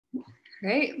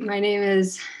Great. My name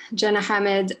is Jenna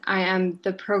Hamid. I am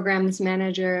the programs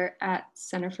manager at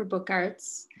Center for Book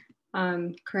Arts,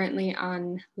 currently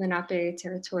on Lenape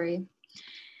territory.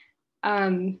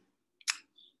 Thank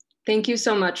you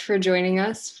so much for joining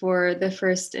us for the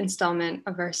first installment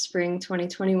of our Spring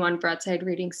 2021 Broadside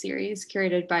Reading Series,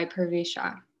 curated by Purvi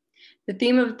Shah. The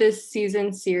theme of this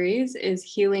season series is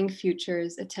Healing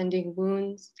Futures, Attending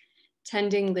Wounds,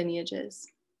 Tending Lineages.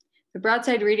 The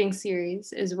Broadside Reading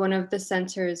Series is one of the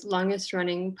Center's longest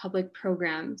running public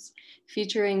programs,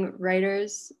 featuring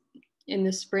writers in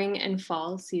the spring and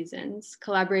fall seasons,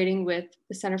 collaborating with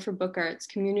the Center for Book Arts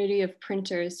community of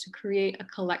printers to create a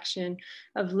collection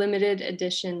of limited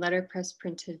edition letterpress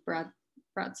printed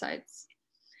broadsides.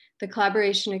 The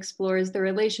collaboration explores the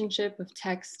relationship of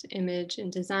text, image,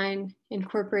 and design,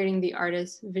 incorporating the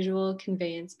artist's visual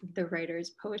conveyance of the writer's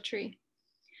poetry.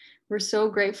 We're so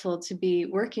grateful to be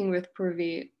working with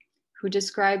Purvi, who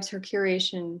describes her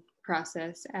curation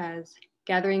process as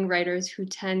gathering writers who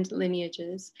tend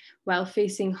lineages while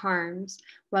facing harms,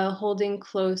 while holding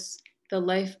close the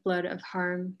lifeblood of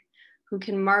harm, who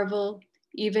can marvel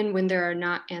even when there are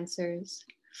not answers,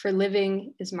 for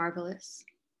living is marvelous.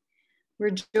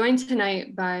 We're joined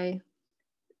tonight by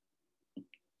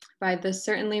the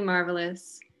certainly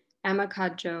marvelous Emma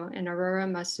Codjoe and Aurora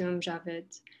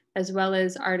Masum-Javed, as well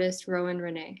as artist Rowan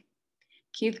Renee.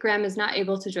 Keith Graham is not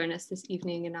able to join us this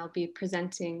evening, and I'll be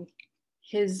presenting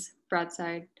his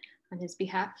broadside on his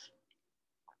behalf.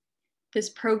 This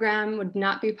program would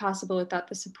not be possible without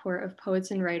the support of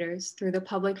poets and writers through the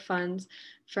public funds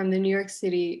from the New York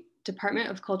City Department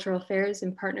of Cultural Affairs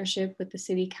in partnership with the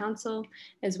City Council,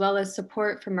 as well as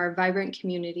support from our vibrant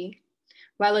community.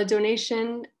 While a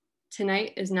donation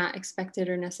tonight is not expected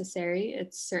or necessary,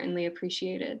 it's certainly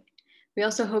appreciated. We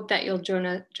also hope that you'll join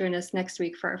us next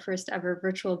week for our first ever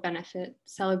virtual benefit,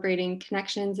 celebrating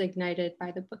connections ignited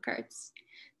by the book arts.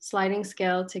 Sliding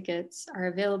scale tickets are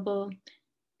available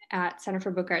at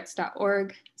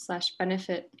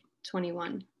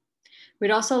centerforbookarts.org/benefit21.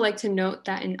 We'd also like to note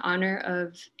that in honor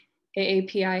of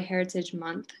AAPI Heritage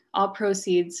Month, all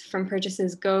proceeds from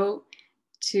purchases go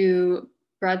to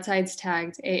broadsides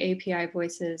tagged AAPI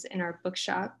Voices in our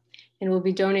bookshop and will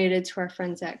be donated to our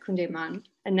friends at Kundeman,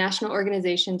 a national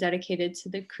organization dedicated to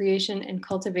the creation and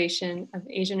cultivation of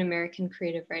Asian American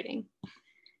creative writing.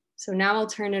 So now I'll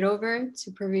turn it over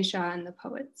to Purvi Shah and the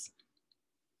poets.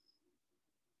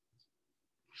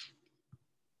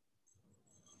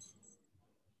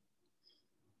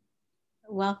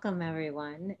 Welcome,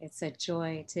 everyone. It's a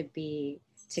joy to be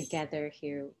together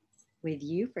here with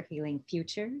you for Healing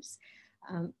Futures.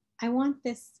 I want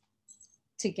this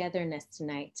togetherness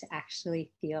tonight to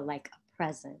actually feel like a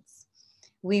presence.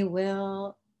 We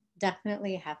will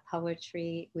definitely have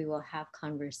poetry, we will have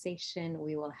conversation,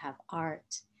 we will have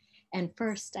art. And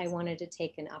first, I wanted to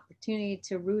take an opportunity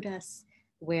to root us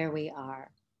where we are.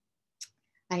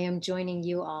 I am joining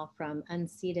you all from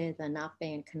unceded Lenape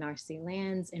and Canarsie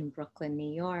lands in Brooklyn,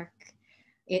 New York.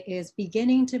 It is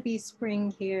beginning to be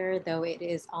spring here, though it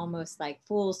is almost like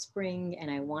full spring and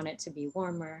I want it to be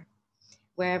warmer.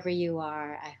 Wherever you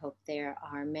are, I hope there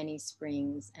are many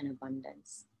springs and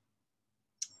abundance.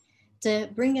 To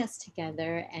bring us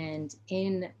together and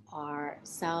in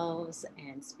ourselves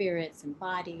and spirits and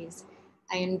bodies,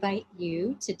 I invite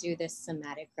you to do this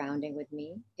somatic grounding with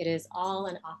me. It is all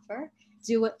an offer.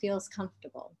 Do what feels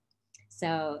comfortable.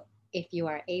 So if you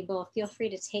are able, feel free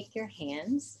to take your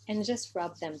hands and just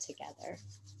rub them together.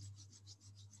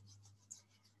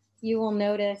 You will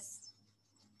notice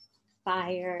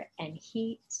fire and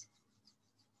heat,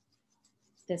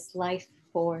 this life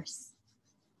force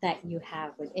that you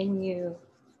have within you,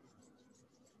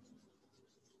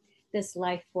 this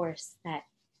life force that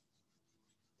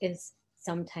is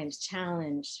sometimes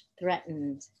challenged,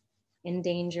 threatened,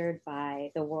 endangered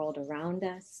by the world around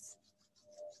us.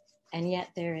 And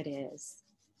yet there it is,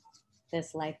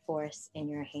 this life force in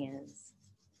your hands.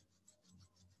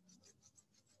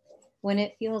 When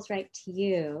it feels right to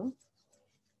you,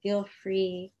 feel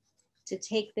free to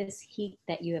take this heat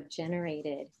that you have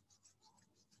generated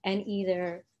and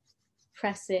either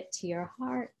press it to your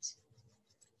heart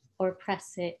or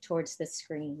press it towards the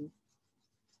screen.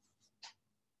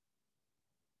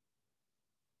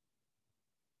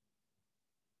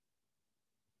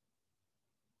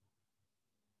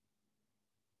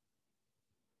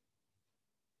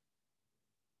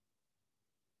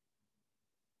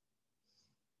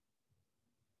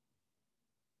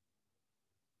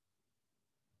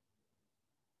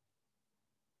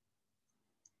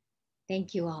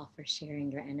 Thank you all for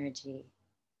sharing your energy.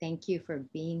 Thank you for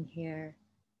being here.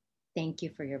 Thank you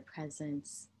for your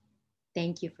presence.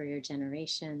 Thank you for your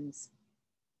generations.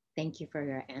 Thank you for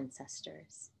your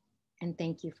ancestors. And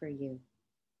thank you for you.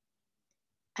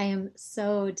 I am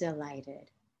so delighted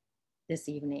this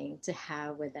evening to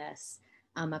have with us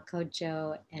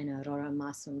Codjoe and Aurora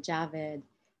Masum-Javed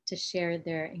to share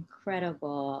their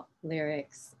incredible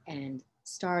lyrics and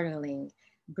startling,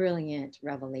 brilliant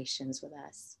revelations with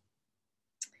us.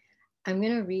 I'm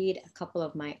going to read a couple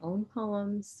of my own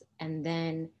poems, and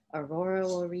then Aurora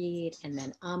will read, and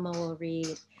then Amma will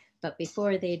read. But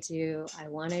before they do, I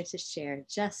wanted to share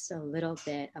just a little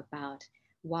bit about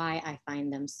why I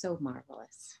find them so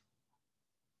marvelous.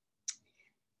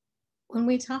 When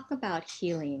we talk about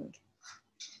healing,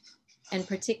 and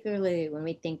particularly when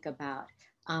we think about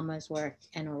Amma's work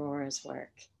and Aurora's work,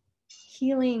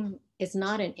 healing is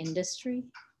not an industry,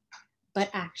 but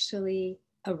actually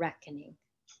a reckoning.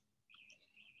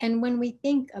 And when we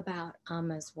think about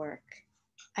Amma's work,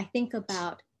 I think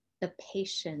about the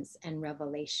patience and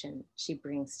revelation she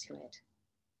brings to it.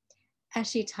 As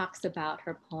she talks about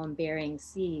her poem Bearing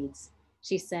Seeds,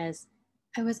 she says,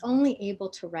 I was only able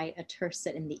to write a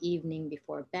tercet in the evening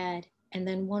before bed, and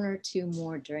then one or two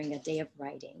more during a day of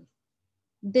writing.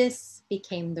 This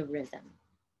became the rhythm.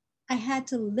 I had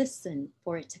to listen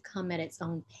for it to come at its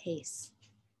own pace,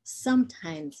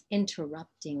 sometimes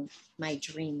interrupting my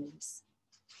dreams.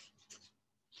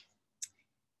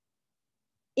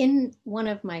 In one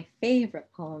of my favorite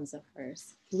poems of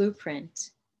hers,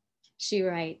 Blueprint, she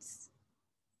writes,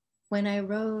 when I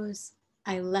rose,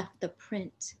 I left the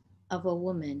print of a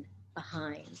woman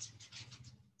behind.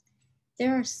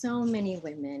 There are so many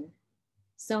women,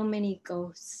 so many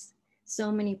ghosts,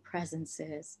 so many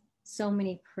presences, so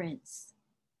many prints.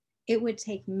 It would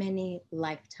take many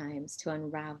lifetimes to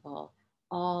unravel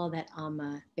all that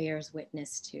Amma bears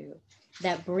witness to,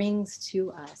 that brings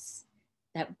to us,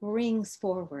 that brings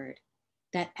forward,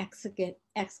 that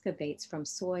excavates from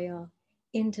soil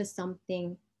into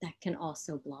something that can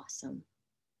also blossom.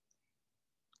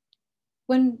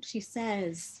 When she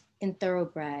says in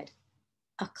Thoroughbred,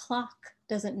 a clock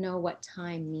doesn't know what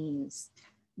time means.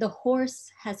 The horse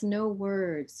has no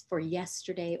words for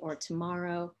yesterday or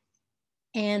tomorrow.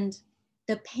 And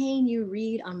the pain you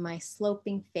read on my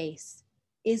sloping face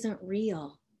isn't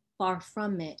real. Far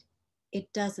from it.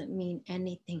 It doesn't mean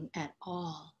anything at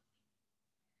all.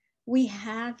 We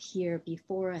have here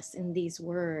before us in these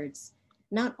words,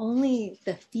 not only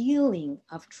the feeling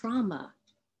of trauma,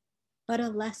 but a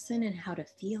lesson in how to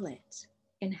feel it,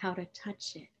 in how to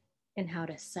touch it, and how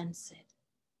to sense it.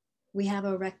 We have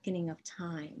a reckoning of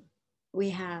time. We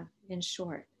have, in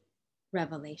short,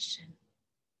 revelation.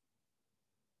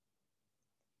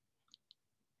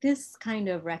 This kind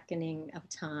of reckoning of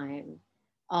time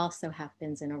also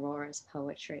happens in Aurora's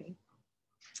poetry.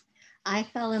 I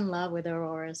fell in love with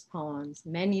Aurora's poems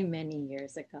many, many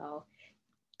years ago,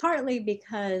 partly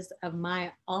because of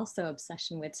my also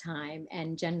obsession with time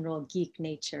and general geek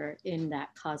nature in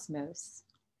that cosmos.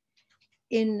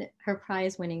 In her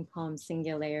prize-winning poem,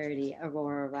 Singularity,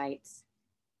 Aurora writes,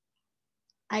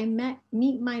 I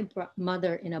meet my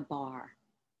mother in a bar.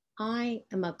 I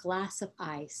am a glass of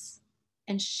ice,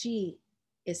 and she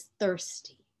is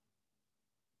thirsty.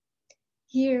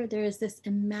 Here, there is this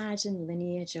imagined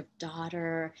lineage of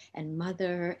daughter and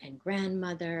mother and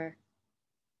grandmother.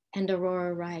 And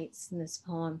Aurora writes in this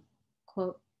poem,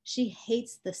 quote, she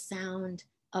hates the sound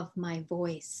of my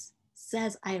voice,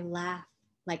 says I laugh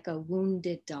like a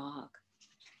wounded dog.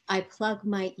 I plug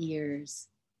my ears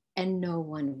and no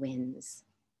one wins.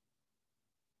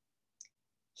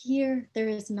 Here, there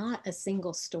is not a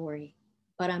single story,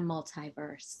 but a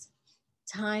multiverse.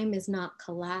 Time is not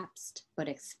collapsed, but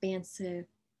expansive.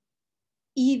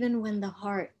 Even when the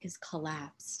heart is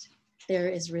collapsed, there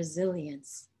is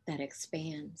resilience that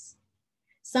expands.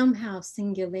 Somehow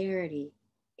singularity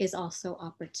is also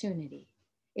opportunity,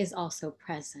 is also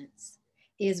presence,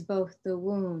 is both the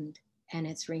wound and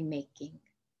its remaking.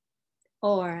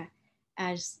 Or,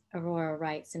 as Aurora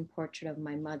writes in Portrait of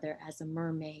My Mother as a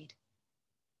Mermaid,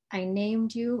 I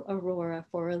named you Aurora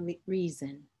for a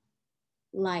reason,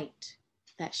 light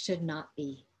that should not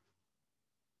be.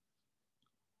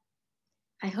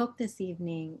 I hope this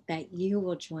evening that you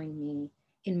will join me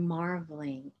in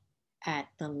marveling at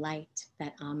the light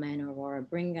that Amma and Aurora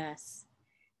bring us,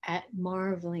 at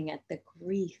marveling at the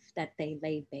grief that they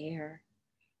lay bare,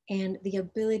 and the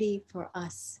ability for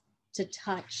us to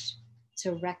touch,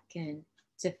 to reckon,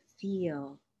 to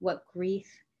feel what grief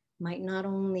might not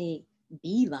only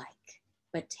be like,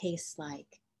 but taste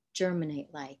like,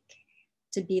 germinate like,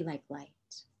 to be like light.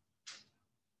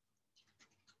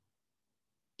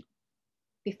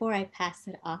 Before I pass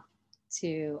it off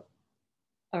to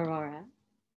Aurora,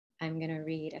 I'm going to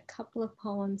read a couple of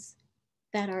poems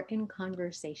that are in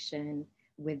conversation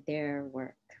with their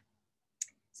work.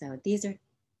 So these are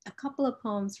a couple of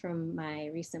poems from my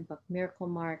recent book, Miracle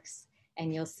Marks,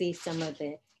 and you'll see some of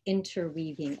the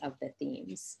interweaving of the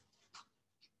themes.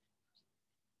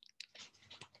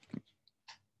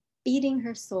 Beating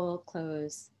her soul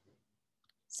close,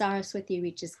 Saraswati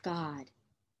reaches God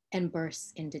and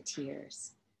bursts into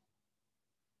tears.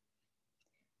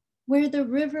 Where the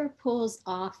river pulls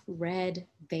off red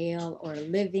veil or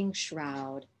living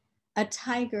shroud, a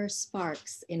tiger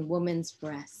sparks in woman's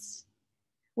breast.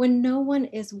 When no one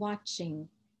is watching,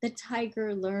 the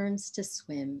tiger learns to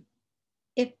swim.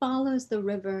 It follows the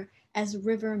river as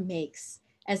river makes,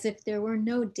 as if there were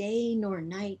no day nor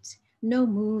night, no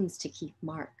moons to keep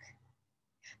mark.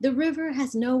 The river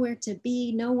has nowhere to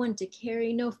be, no one to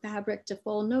carry, no fabric to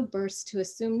fold, no burst to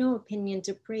assume, no opinion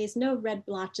to praise, no red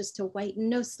blotches to whiten,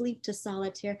 no sleep to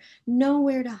solitaire,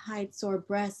 nowhere to hide sore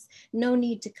breasts, no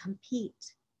need to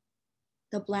compete.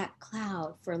 The black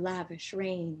cloud for lavish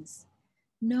rains,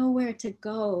 nowhere to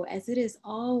go as it is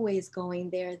always going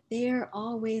there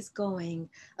always going,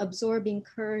 absorbing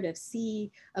curd of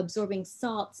sea, absorbing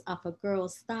salts off a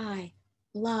girl's thigh,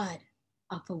 blood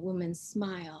off a woman's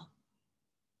smile.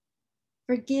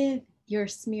 Forgive your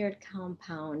smeared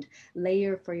compound,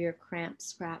 layer for your cramped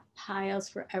scrap, piles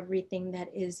for everything that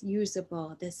is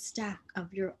usable, this stack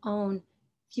of your own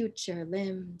future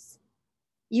limbs.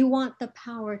 You want the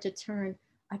power to turn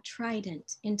a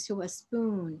trident into a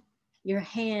spoon, your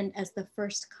hand as the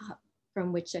first cup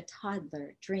from which a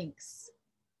toddler drinks.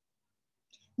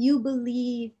 You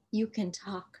believe you can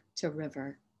talk to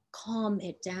river, calm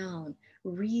it down,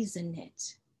 reason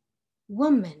it.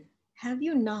 Woman, have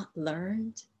you not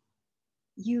learned?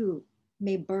 You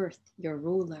may birth your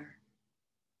ruler.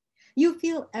 You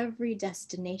feel every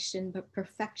destination but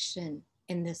perfection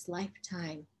in this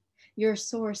lifetime. Your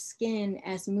sore skin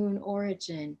as moon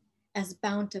origin, as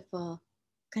bountiful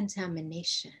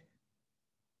contamination.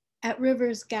 At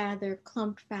rivers gather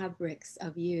clumped fabrics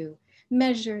of you.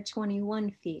 Measure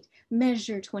 21 feet,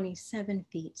 measure 27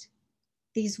 feet.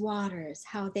 These waters,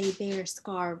 how they bear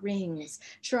scar rings,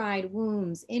 tried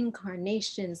wombs,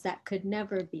 incarnations that could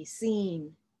never be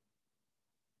seen.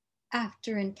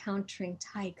 After encountering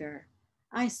tiger,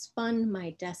 I spun my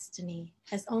destiny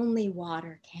as only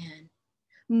water can,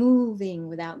 moving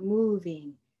without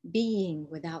moving, being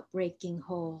without breaking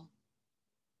whole.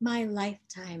 My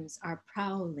lifetimes are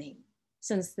prowling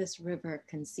since this river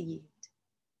conceived.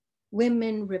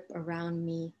 Women rip around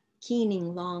me,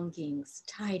 keening longings,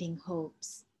 tiding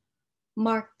hopes.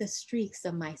 Mark the streaks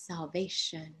of my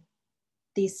salvation.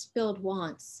 These spilled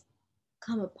wants,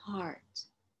 come apart,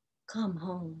 come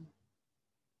home.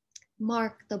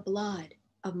 Mark the blood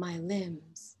of my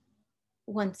limbs.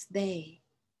 Once they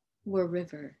were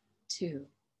river too.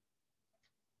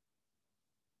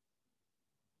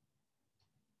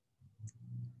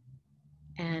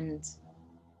 And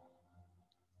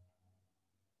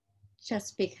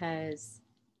just because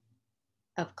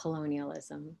of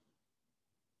colonialism,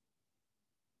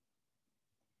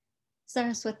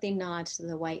 Saraswati nods to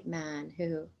the white man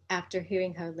who, after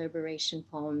hearing her liberation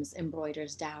poems,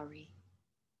 embroiders dowry.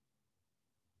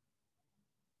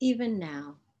 Even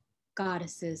now,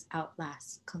 goddesses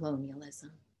outlast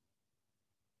colonialism.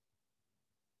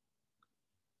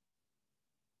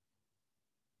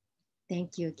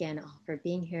 Thank you again all for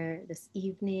being here this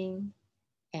evening,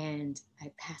 and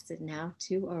I pass it now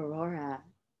to Aurora.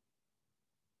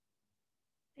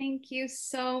 Thank you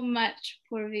so much,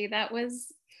 Purvi. That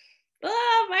was,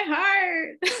 my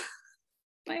heart.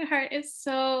 My heart is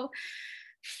so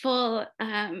full.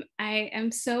 I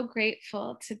am so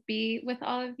grateful to be with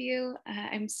all of you.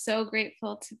 I'm so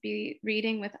grateful to be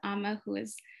reading with Amma, who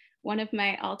is one of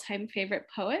my all-time favorite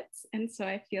poets. And so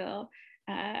I feel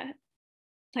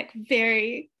like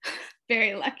very,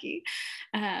 very lucky.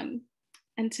 And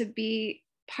to be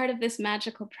part of this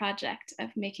magical project of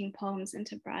making poems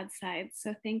into broadsides.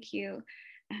 So thank you,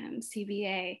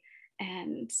 CBA.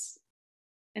 And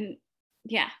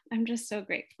yeah, I'm just so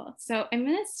grateful. So I'm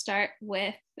going to start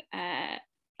with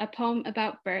a poem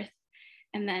about birth,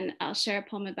 and then I'll share a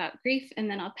poem about grief, and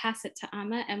then I'll pass it to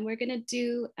Amma, and we're going to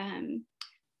do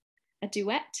a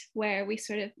duet where we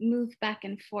sort of move back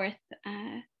and forth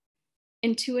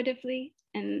intuitively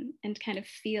and kind of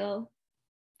feel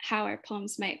how our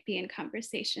poems might be in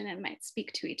conversation and might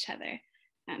speak to each other.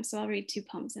 So I'll read 2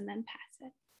 poems and then pass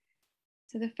it.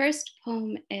 So the first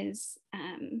poem is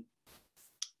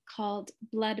called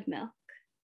Blood Milk.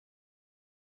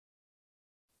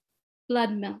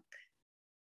 Blood milk.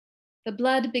 The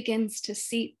blood begins to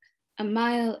seep a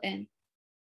mile in,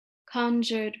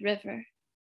 conjured river,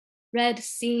 red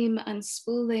seam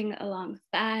unspooling along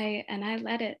thigh, and I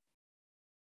let it.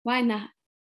 Why not?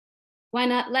 Why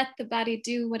not let the body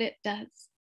do what it does?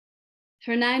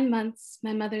 For 9 months,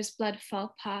 my mother's blood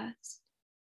fall paused,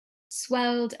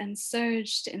 swelled and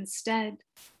surged instead,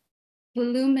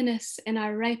 voluminous in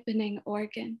our ripening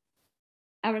organ,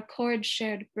 our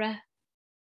cord-shared breath,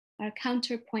 our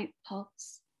counterpoint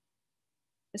pulse.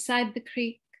 Beside the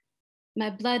creek, my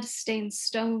blood stains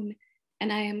stone,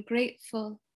 and I am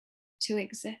grateful to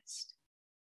exist.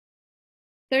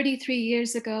 33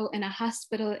 years ago in a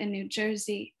hospital in New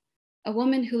Jersey, a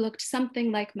woman who looked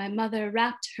something like my mother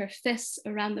wrapped her fists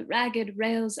around the ragged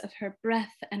rails of her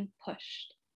breath and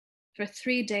pushed. For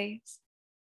 3 days,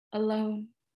 alone,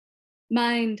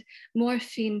 mind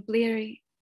morphine bleary,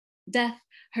 death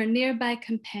her nearby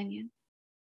companion.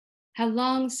 How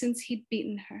long since he'd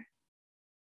beaten her?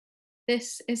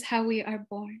 This is how we are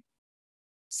born.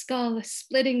 Skull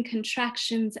splitting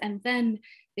contractions and then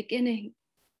beginning.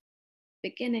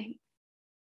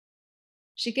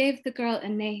 She gave the girl a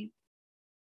name,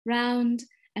 round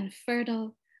and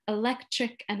fertile,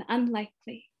 electric and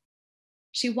unlikely.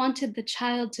 She wanted the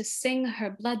child to sing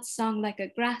her blood song like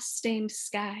a grass-stained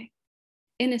sky,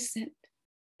 innocent,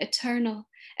 eternal,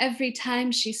 every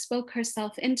time she spoke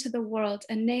herself into the world,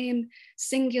 a name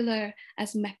singular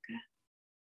as Mecca.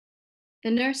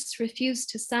 The nurse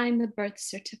refused to sign the birth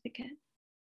certificate,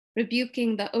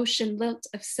 rebuking the ocean lilt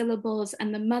of syllables,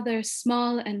 and the mother,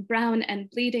 small and brown and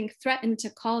bleeding, threatened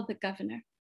to call the governor.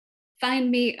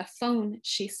 Find me a phone,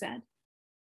 she said.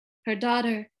 Her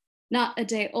daughter, not a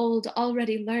day old,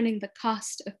 already learning the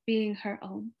cost of being her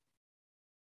own.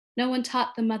 No one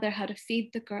taught the mother how to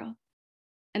feed the girl,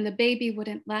 and the baby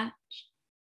wouldn't latch.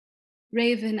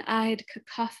 Raven-eyed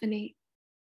cacophony,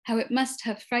 how it must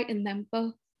have frightened them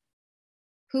both.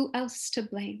 Who else to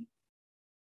blame?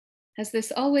 Has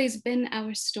this always been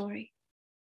our story?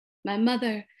 My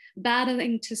mother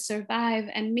battling to survive,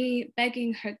 and me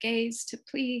begging her gaze to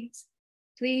please,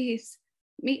 please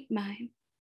meet mine.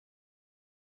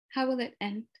 How will it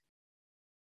end?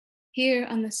 Here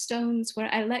on the stones where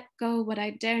I let go what I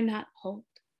dare not hold,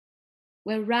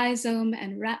 where rhizome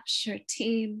and rapture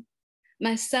teem,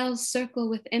 my cells circle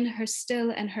within her still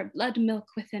and her blood milk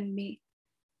within me.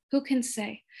 Who can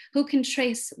say, who can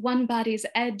trace one body's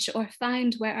edge or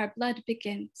find where our blood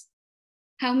begins?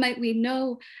 How might we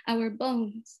know our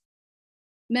bones?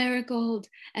 Marigold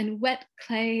and wet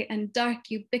clay and dark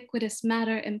ubiquitous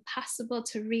matter impossible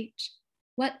to reach.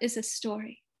 What is a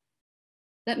story?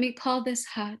 Let me call this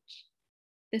Hajj,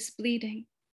 this bleeding.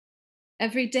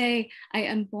 Every day I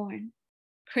am born,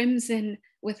 crimson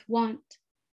with want.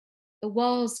 The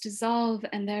walls dissolve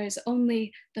and there is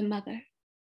only the mother,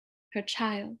 her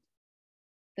child,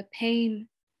 the pain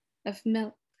of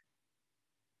milk.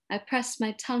 I press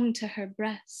my tongue to her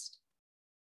breast.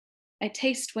 I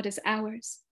taste what is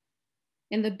ours.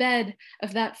 In the bed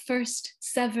of that first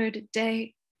severed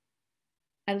day,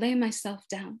 I lay myself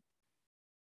down.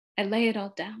 I lay it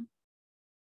all down.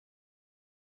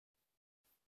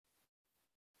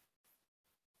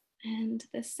 And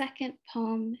the second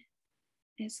poem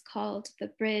is called The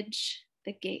Bridge,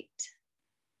 the Gate.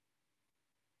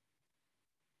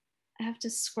 I have to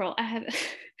scroll. I have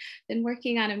been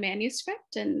working on a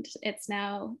manuscript and it's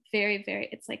now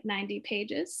it's like 90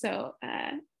 pages. So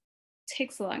it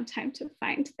takes a long time to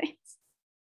find things.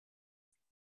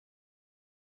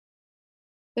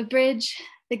 The Bridge,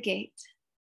 the Gate.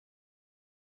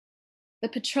 The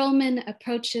patrolman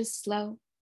approaches slow.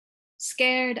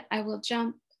 Scared, I will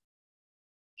jump.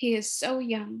 He is so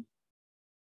young.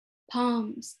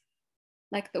 Palms,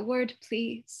 like the word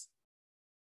please.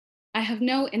 I have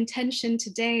no intention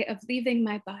today of leaving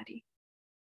my body.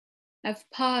 I've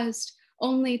paused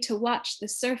only to watch the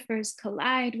surfers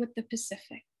collide with the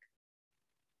Pacific.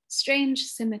 Strange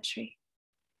symmetry,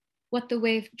 what the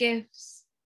wave gives,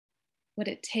 what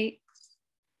it takes.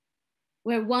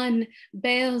 Where one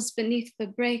bails beneath the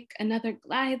break, another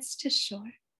glides to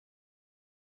shore.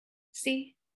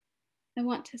 See, I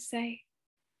want to say,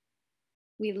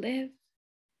 we live.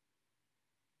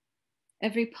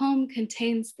 Every poem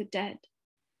contains the dead,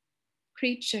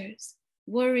 creatures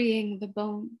worrying the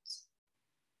bones,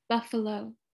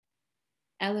 buffalo,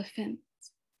 elephants,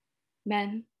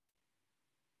 men.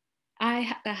 I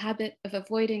have a habit of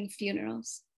avoiding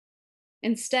funerals.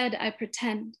 Instead, I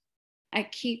pretend, I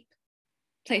keep,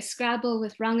 play Scrabble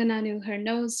with Rangananu, her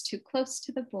nose too close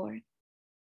to the board.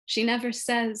 She never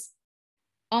says,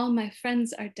 all my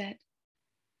friends are dead.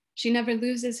 She never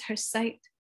loses her sight.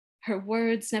 Her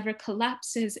words never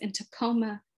collapses into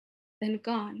coma, then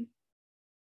gone.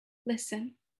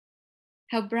 Listen,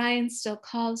 how Brian still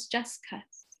calls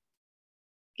Jessica's.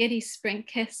 giddy spring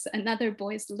kiss another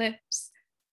boy's lips.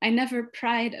 I never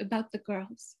pried about the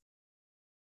girls.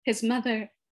 His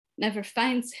mother never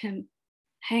finds him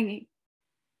hanging.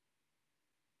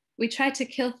 We try to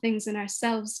kill things in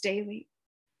ourselves daily.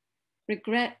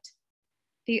 Regret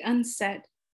the unsaid,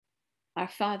 our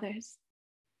fathers.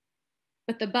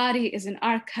 But the body is an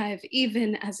archive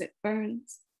even as it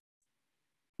burns.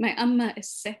 My amma is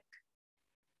sick,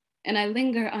 and I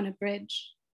linger on a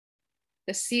bridge.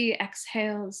 The sea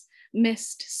exhales,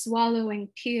 mist swallowing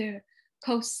pier,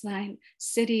 coastline,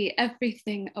 city,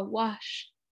 everything awash.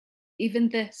 Even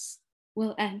this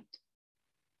will end.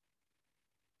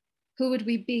 Who would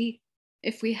we be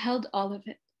if we held all of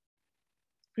it?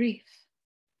 Grief,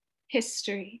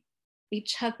 history,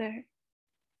 each other,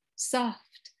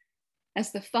 soft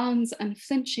as the fawn's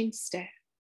unflinching stare.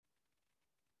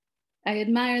 I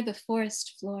admire the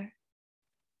forest floor,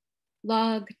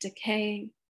 log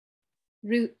decaying,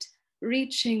 root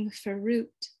reaching for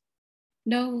root,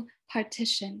 no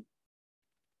partition.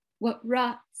 What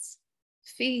rots,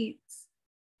 feeds,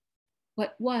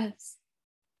 what was,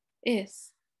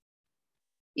 is,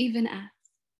 even as.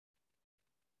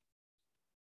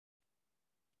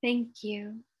 Thank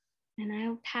you, and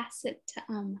I'll pass it to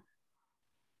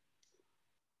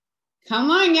Come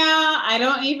on, y'all. I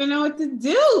don't even know what to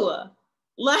do.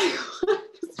 Like,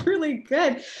 it's really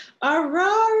good.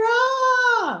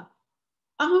 Aurora,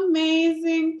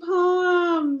 amazing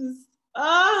poems.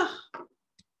 Oh,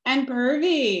 and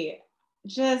Purvi,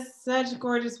 just such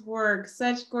gorgeous work,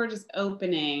 such gorgeous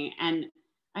opening. And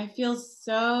I feel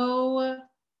so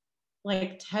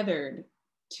like tethered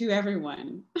to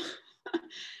everyone.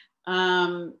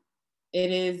 It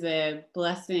is a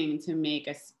blessing to make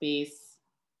a space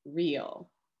real.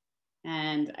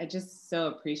 And I just so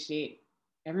appreciate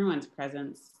everyone's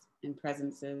presence and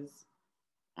presences.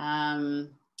 And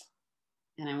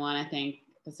I want to thank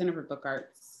the Center for Book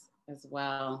Arts as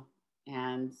well,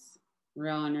 and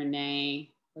Ro and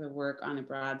Renee for the work on the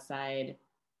Broadside,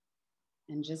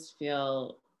 and just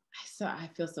I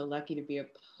feel so lucky to be a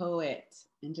poet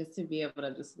and just to be able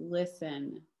to just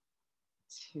listen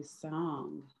to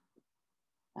song.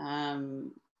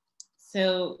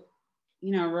 So,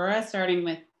 you know, Aurora starting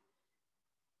with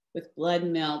Blood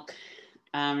Milk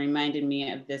reminded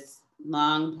me of this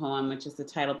long poem, which is the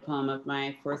title poem of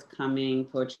my forthcoming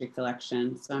poetry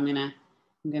collection. So I'm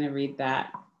gonna read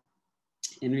that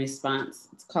in response.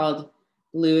 It's called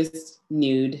Bluest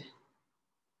Nude.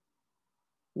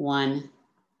 1.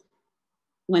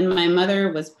 When my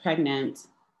mother was pregnant,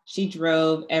 she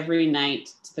drove every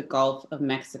night to the Gulf of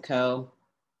Mexico.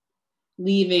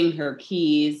 Leaving her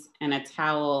keys and a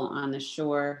towel on the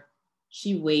shore,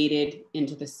 she waded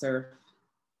into the surf,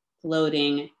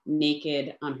 floating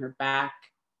naked on her back,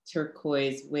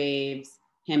 turquoise waves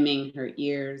hemming her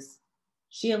ears.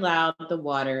 She allowed the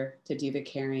water to do the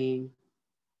carrying.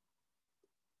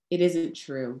 It isn't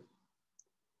true.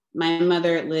 My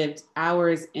mother lived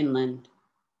hours inland,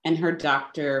 and her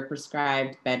doctor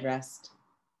prescribed bed rest.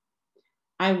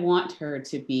 I want her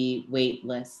to be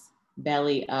weightless,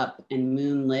 belly up and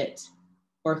moonlit,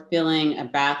 or filling a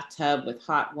bathtub with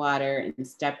hot water and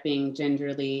stepping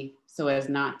gingerly so as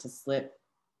not to slip,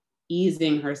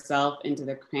 easing herself into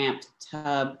the cramped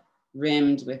tub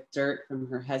rimmed with dirt from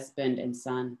her husband and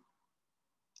son,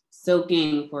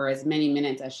 soaking for as many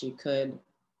minutes as she could,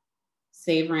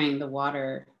 savoring the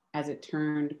water as it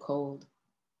turned cold.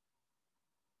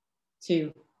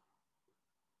 2.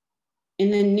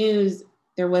 In the news,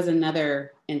 there was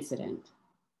another incident.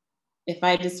 If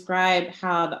I describe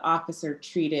how the officer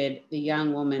treated the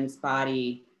young woman's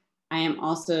body, I am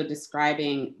also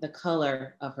describing the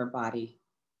color of her body.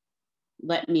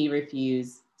 Let me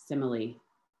refuse simile.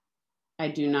 I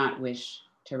do not wish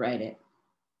to write it.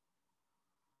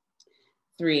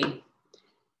 3.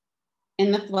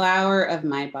 In the flower of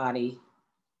my body,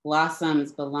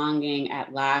 blossoms belonging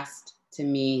at last to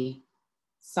me,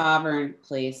 sovereign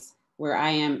place where I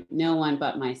am no one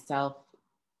but myself,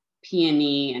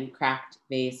 peony and cracked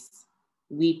vase,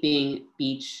 weeping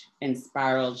beach and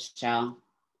spiraled shell,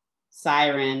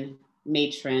 siren,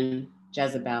 matron,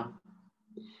 Jezebel.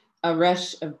 A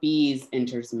rush of bees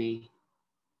enters me,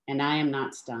 and I am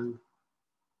not stung.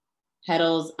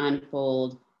 Petals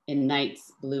unfold in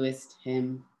night's bluest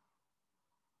hymn.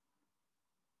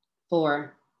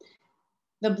 4.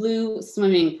 The blue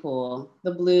swimming pool,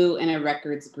 the blue in a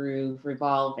record's groove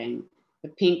revolving, the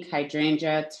pink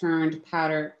hydrangea turned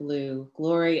powder blue,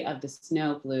 glory of the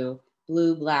snow blue,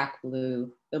 blue, black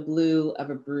blue, the blue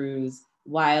of a bruise,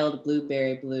 wild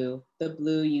blueberry blue, the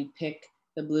blue you pick,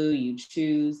 the blue you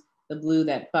choose, the blue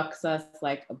that bucks us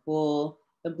like a bull,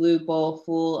 the blue bowl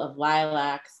full of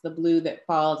lilacs, the blue that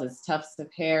falls as tufts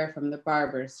of hair from the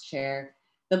barber's chair.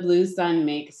 The blue sun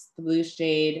makes the blue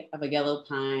shade of a yellow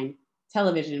pine,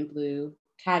 television blue,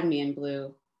 cadmium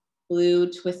blue,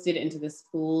 blue twisted into the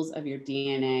spools of your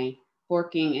DNA,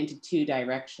 forking into two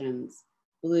directions,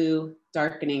 blue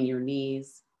darkening your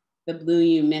knees, the blue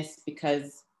you missed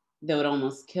because, though it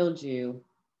almost killed you,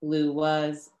 blue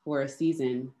was, for a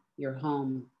season, your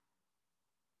home.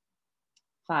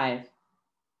 5.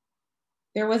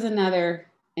 There was another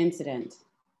incident.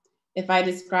 If I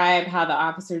describe how the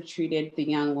officer treated the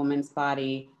young woman's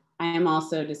body, I am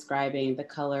also describing the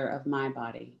color of my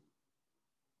body.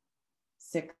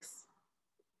 6.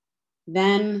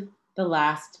 Then the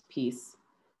last piece,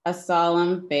 a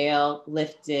solemn veil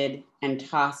lifted and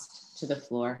tossed to the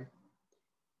floor.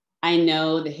 I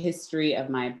know the history of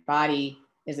my body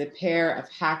is a pair of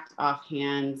hacked off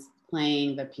hands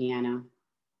playing the piano.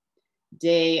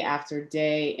 Day after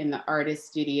day in the artist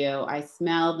studio, I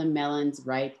smell the melon's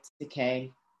ripe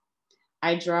decay.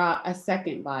 I draw a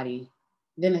second body,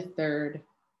 then a third,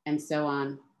 and so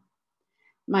on.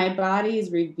 My bodies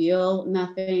reveal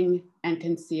nothing and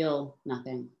conceal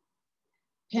nothing.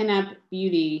 Pin-up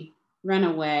beauty,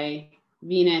 runaway,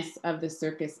 Venus of the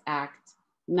circus act,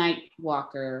 night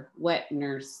walker, wet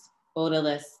nurse,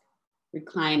 odorless,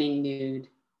 reclining nude.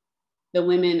 The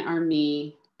women are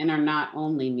me and are not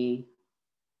only me.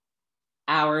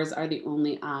 Ours are the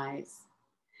only eyes.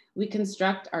 We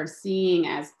construct our seeing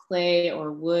as clay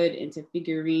or wood into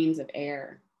figurines of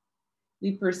air.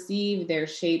 We perceive their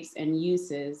shapes and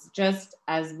uses just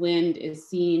as wind is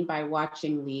seen by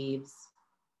watching leaves.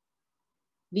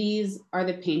 These are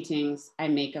the paintings I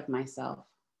make of myself.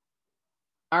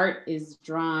 Art is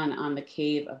drawn on the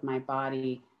cave of my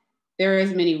body. There are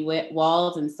as many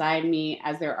walls inside me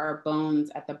as there are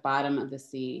bones at the bottom of the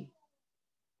sea.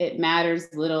 It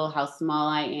matters little how small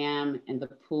I am in the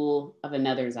pool of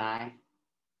another's eye.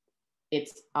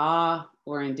 It's awe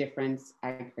or indifference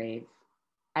I crave.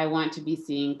 I want to be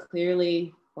seen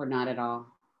clearly or not at all.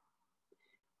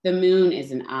 The moon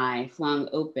is an eye flung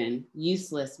open,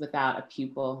 useless without a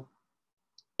pupil.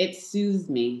 It soothes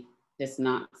me, this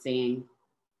not seeing.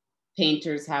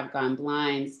 Painters have gone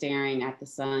blind staring at the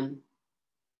sun.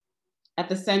 At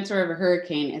the center of a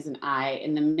hurricane is an eye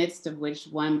in the midst of which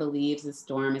one believes the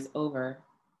storm is over.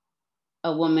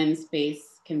 A woman's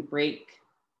face can break,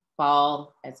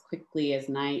 fall as quickly as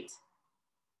night.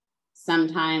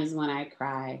 Sometimes when I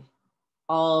cry,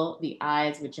 all the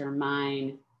eyes which are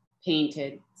mine,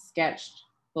 painted, sketched,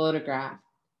 photographed,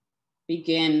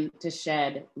 begin to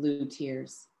shed blue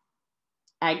tears.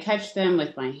 I catch them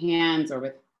with my hands or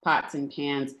with pots and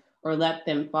pans, or let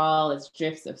them fall as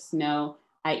drifts of snow.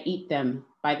 I eat them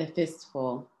by the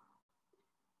fistful.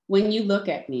 When you look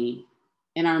at me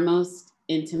in our most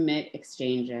intimate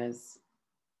exchanges,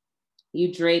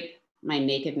 you drape my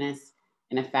nakedness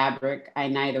in a fabric I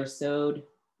neither sewed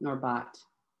nor bought.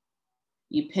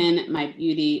 You pin my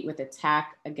beauty with a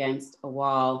tack against a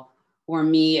wall, or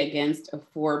me against a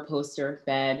 4-poster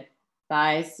bed,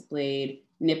 thighs splayed,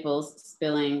 nipples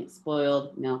spilling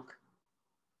spoiled milk.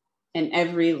 In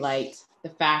every light, the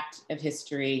fact of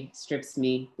history strips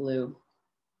me blue.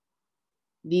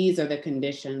 These are the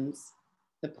conditions.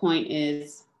 The point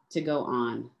is to go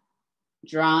on.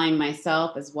 Drawing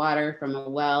myself as water from a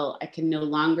well, I can no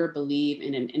longer believe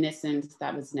in an innocence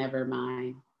that was never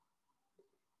mine.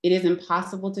 It is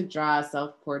impossible to draw a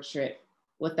self-portrait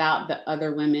without the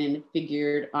other women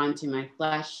figured onto my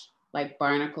flesh like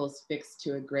barnacles fixed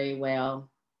to a gray whale.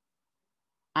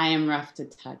 I am rough to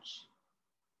touch.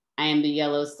 I am the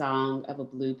yellow song of a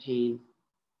blue pain.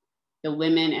 The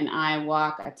women and I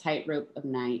walk a tightrope of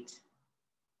night.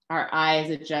 Our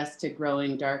eyes adjust to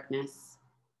growing darkness.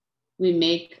 We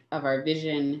make of our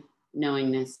vision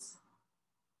knowingness.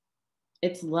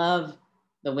 It's love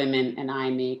the women and I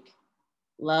make.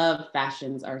 Love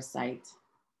fashions our sight.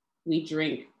 We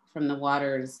drink from the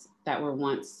waters that were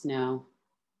once snow.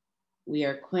 We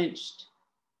are quenched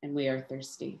and we are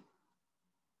thirsty.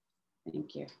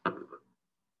 Thank you.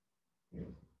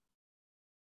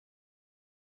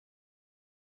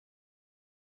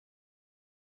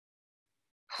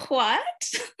 What?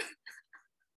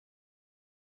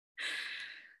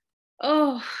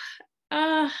 Oh,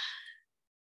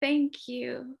 thank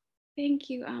you. Thank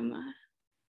you, Amma.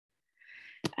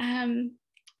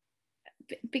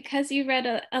 Because you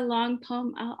read a long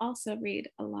poem, I'll also read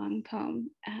a long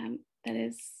poem that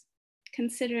is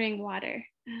considering water.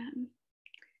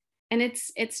 And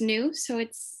it's new, so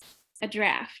it's a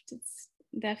draft. It's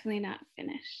definitely not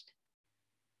finished.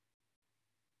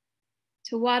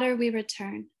 To water we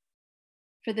return,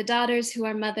 for the daughters who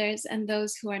are mothers and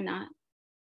those who are not,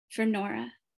 for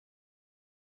Nora.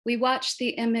 We watch the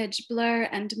image blur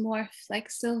and morph like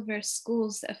silver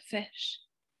schools of fish,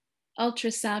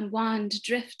 ultrasound wand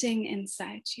drifting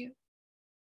inside you.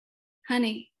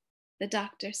 Honey, the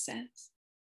doctor says,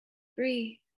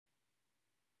 breathe.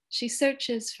 She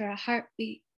searches for a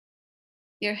heartbeat,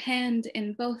 your hand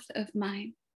in both of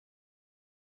mine.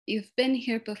 You've been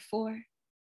here before.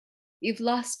 You've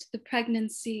lost the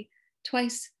pregnancy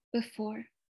twice before.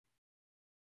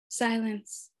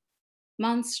 Silence,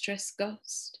 monstrous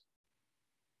ghost.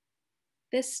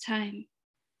 This time,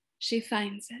 she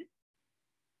finds it.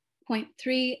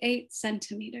 0.38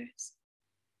 centimeters.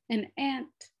 An ant,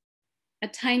 a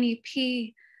tiny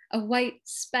pea, a white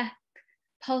speck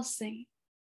pulsing.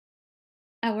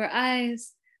 Our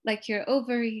eyes, like your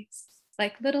ovaries,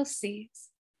 like little seeds.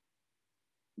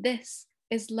 This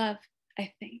is love,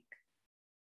 I think.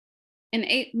 In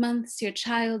 8 months, your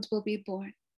child will be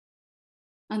born.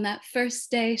 On that first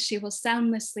day, she will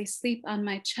soundlessly sleep on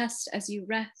my chest as you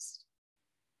rest.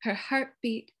 Her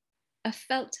heartbeat, a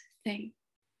felt thing,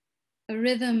 a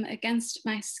rhythm against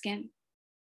my skin.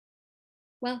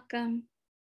 Welcome,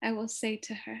 I will say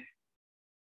to her.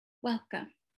 Welcome.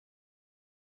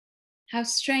 How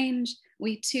strange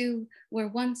we two were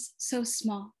once so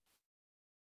small.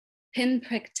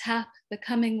 Pinprick tap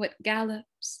becoming what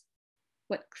gallops,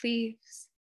 what cleaves.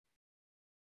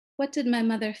 What did my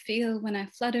mother feel when I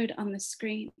fluttered on the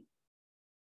screen?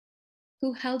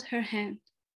 Who held her hand?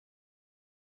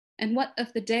 And what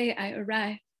of the day I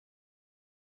arrived?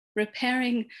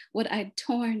 Repairing what I'd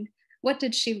torn, what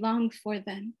did she long for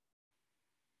then?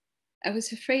 I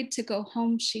was afraid to go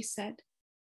home, she said,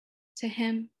 to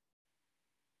him.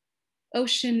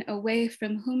 Ocean away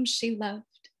from whom she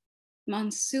loved,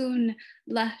 monsoon,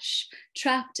 lush,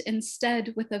 trapped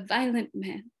instead with a violent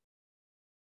man.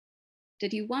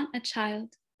 Did you want a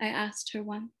child? I asked her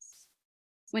once.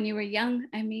 When you were young,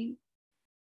 I mean.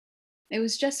 It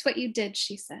was just what you did,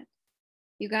 she said.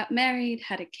 You got married,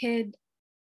 had a kid.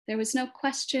 There was no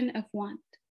question of want.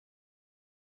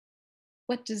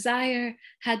 What desire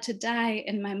had to die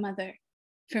in my mother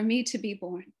for me to be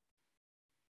born?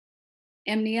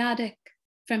 Amniotic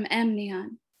from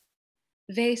amnion,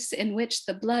 vase in which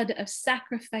the blood of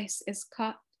sacrifice is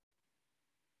caught.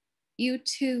 You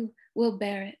too will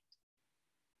bear it.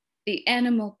 The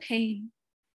animal pain,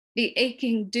 the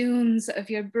aching dunes of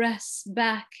your breasts,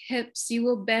 back, hips, you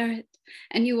will bear it,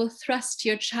 and you will thrust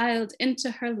your child into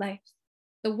her life,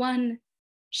 the one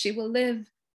she will live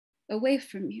away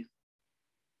from you.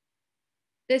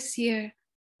 This year,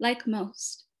 like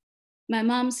most, my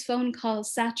mom's phone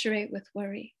calls saturate with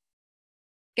worry.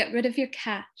 Get rid of your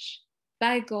cash,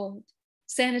 buy gold,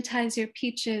 sanitize your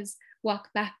peaches, walk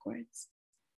backwards.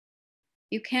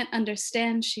 You can't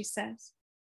understand, she says.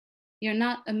 You're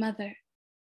not a mother.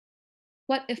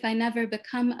 What if I never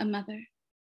become a mother?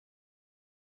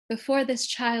 Before this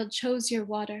child chose your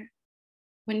water,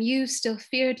 when you still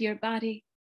feared your body,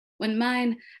 when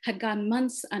mine had gone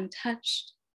months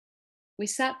untouched, we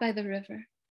sat by the river,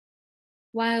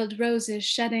 wild roses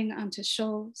shedding onto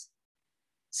shoals,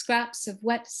 scraps of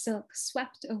wet silk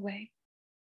swept away,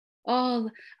 all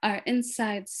our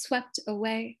insides swept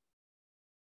away.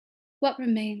 What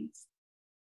remains?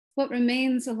 What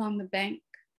remains along the bank?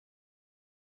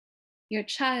 Your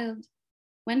child,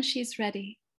 when she's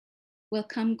ready, will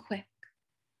come quick,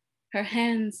 her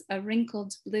hands a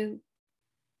wrinkled blue.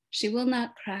 She will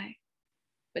not cry,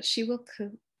 but she will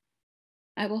coo.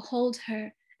 I will hold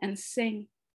her and sing.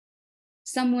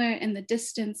 Somewhere in the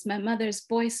distance, my mother's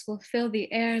voice will fill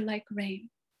the air like rain.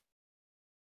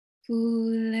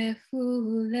 Fule,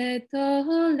 fule,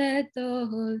 dole,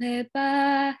 dole,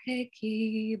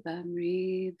 baheki,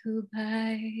 bamridu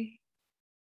bai.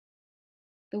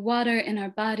 The water in our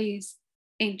bodies,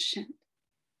 ancient.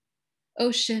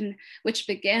 Ocean which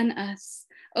began us,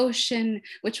 ocean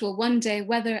which will one day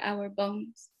weather our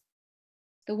bones.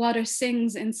 The water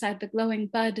sings inside the glowing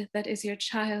bud that is your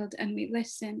child, and we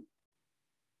listen.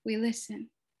 We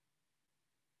listen.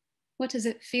 What does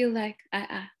it feel like, I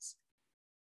ask?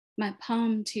 My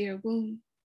palm to your womb.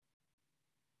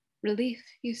 Relief,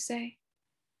 you say?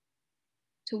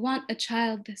 To want a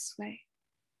child this way,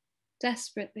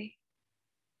 desperately.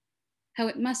 How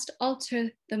it must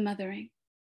alter the mothering.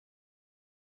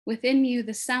 Within you,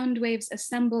 the sound waves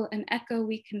assemble an echo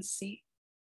we can see.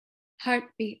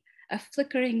 Heartbeat, a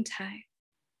flickering tide.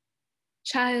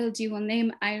 Child, you will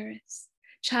name Iris.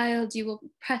 Child, you will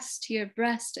press to your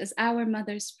breast as our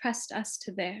mothers pressed us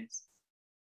to theirs.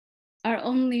 Our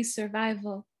only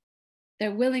survival,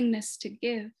 their willingness to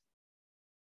give.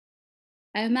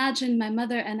 I imagine my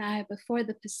mother and I before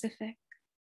the Pacific,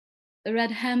 the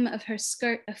red hem of her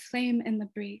skirt aflame in the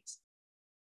breeze.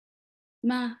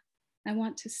 Ma, I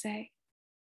want to say,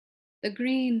 the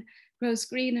green grows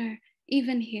greener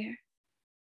even here.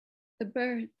 The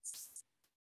birds,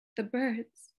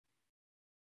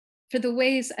 for the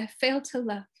ways I fail to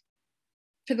love,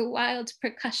 for the wild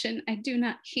percussion I do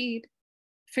not heed,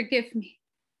 forgive me.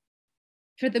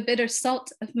 For the bitter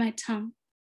salt of my tongue,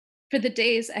 for the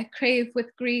days I crave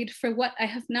with greed, for what I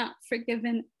have not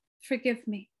forgiven, forgive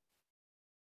me.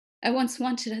 I once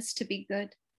wanted us to be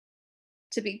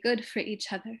good for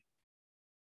each other.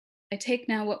 I take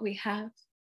now what we have,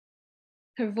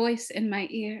 her voice in my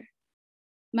ear,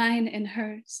 mine in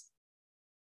hers,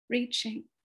 reaching.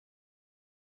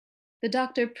 The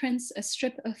doctor prints a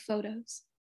strip of photos,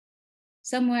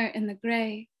 somewhere in the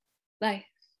gray, life.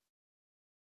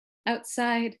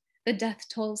 Outside, the death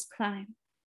tolls climb.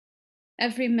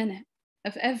 Every minute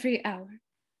of every hour,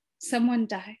 someone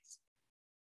dies.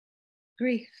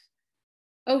 Grief,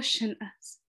 ocean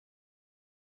us.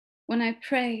 When I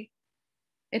pray,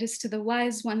 it is to the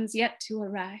wise ones yet to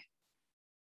arrive.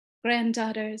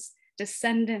 Granddaughters,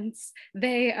 descendants,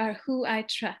 they are who I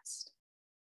trust.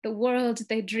 The world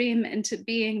they dream into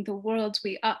being, the world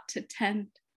we ought to tend.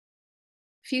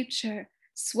 Future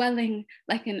swelling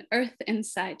like an earth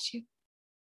inside you.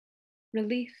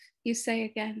 Relief, you say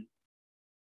again,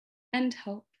 and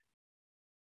hope.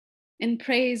 In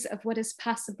praise of what is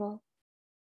possible,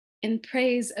 in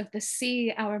praise of the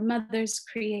sea our mothers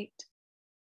create,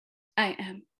 I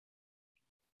am.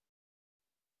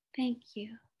 Thank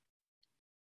you.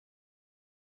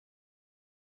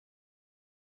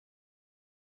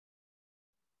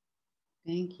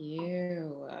 Thank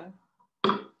you.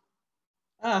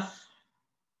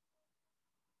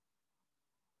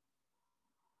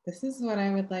 This is what I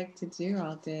would like to do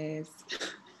all days.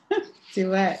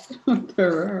 Duet with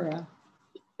Aurora.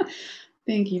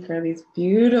 Thank you for these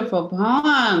beautiful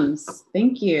poems.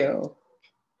 Thank you.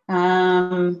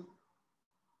 The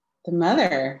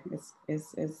mother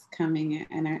is coming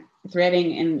and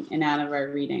threading in and out of our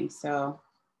reading. So,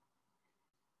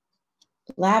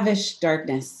 lavish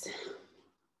darkness.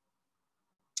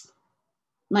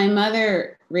 My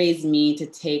mother raised me to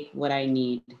take what I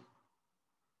need.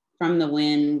 From the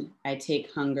wind, I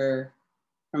take hunger.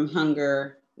 From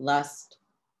hunger, lust.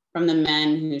 From the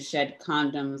men who shed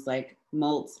condoms like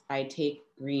molts, I take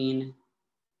green.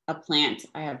 A plant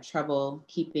I have trouble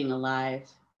keeping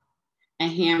alive. A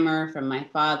hammer from my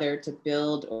father to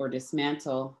build or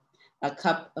dismantle. A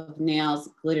cup of nails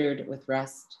glittered with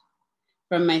rust.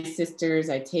 From my sisters,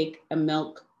 I take a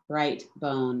milk bright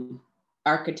bone.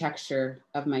 Architecture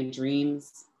of my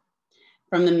dreams.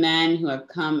 From the men who have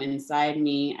come inside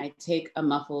me, I take a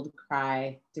muffled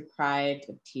cry, deprived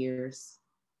of tears.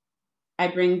 I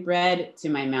bring bread to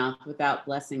my mouth without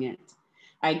blessing it.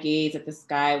 I gaze at the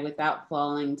sky without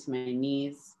falling to my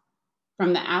knees.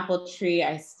 From the apple tree,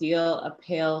 I steal a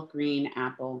pale green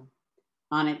apple.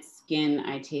 On its skin,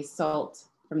 I taste salt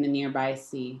from the nearby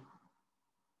sea.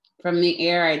 From the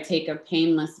air, I take a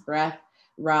painless breath,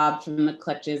 robbed from the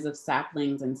clutches of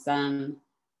saplings and sun.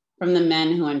 From the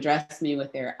men who undress me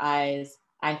with their eyes,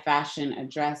 I fashion a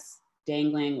dress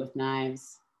dangling with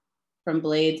knives. From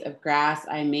blades of grass,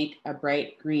 I make a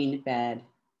bright green bed,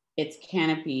 its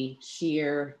canopy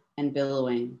sheer and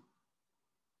billowing.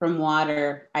 From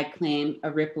water, I claim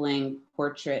a rippling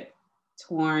portrait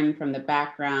torn from the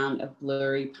background of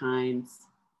blurry pines.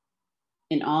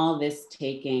 In all this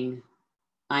taking,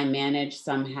 I manage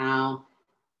somehow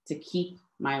to keep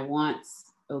my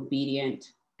wants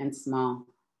obedient and small.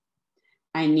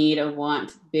 I need a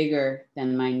want bigger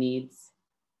than my needs.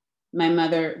 My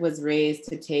mother was raised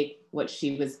to take what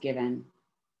she was given.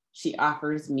 She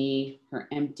offers me her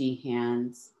empty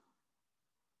hands.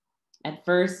 At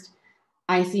first,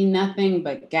 I see nothing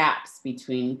but gaps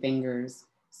between fingers,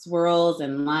 swirls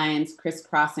and lines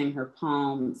crisscrossing her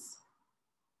palms.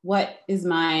 What is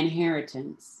my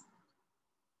inheritance?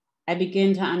 I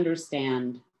begin to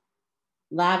understand.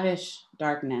 Lavish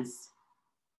darkness,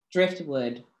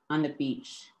 driftwood on the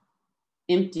beach,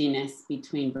 emptiness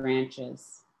between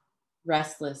branches,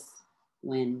 restless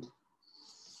wind.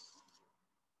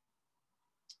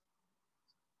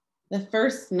 The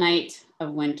first night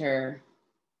of winter,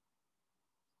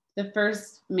 the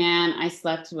first man I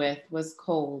slept with was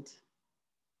cold.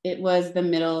 It was the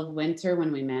middle of winter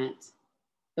when we met.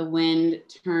 The wind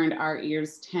turned our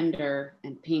ears tender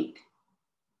and pink.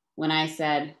 When I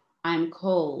said, "I'm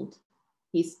cold,"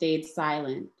 he stayed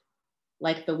silent.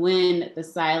 Like the wind, the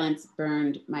silence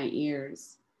burned my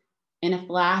ears. In a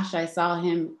flash, I saw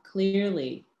him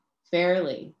clearly,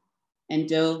 fairly, and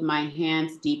dove my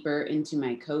hands deeper into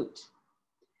my coat.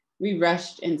 We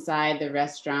rushed inside the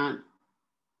restaurant,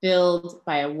 filled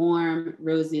by a warm,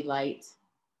 rosy light.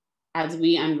 As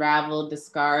we unraveled the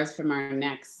scars from our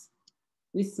necks,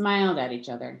 we smiled at each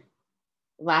other,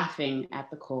 laughing at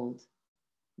the cold,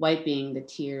 wiping the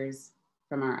tears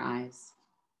from our eyes.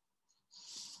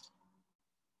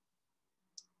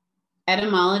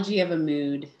 Etymology of a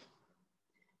mood.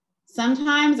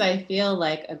 Sometimes I feel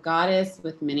like a goddess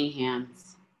with many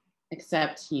hands,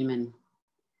 except human.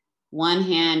 One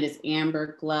hand is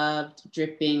amber gloved,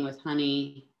 dripping with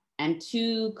honey, and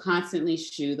two constantly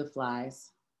shoo the flies.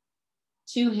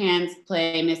 Two hands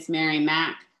play Miss Mary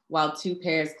Mac, while two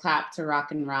pairs clap to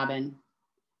Rockin' Robin.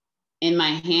 In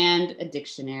my hand, a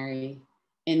dictionary.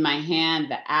 In my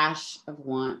hand, the ash of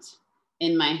want.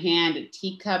 In my hand, a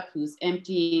teacup whose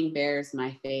emptying bears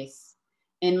my face.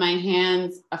 In my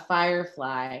hands, a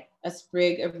firefly, a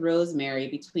sprig of rosemary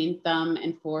between thumb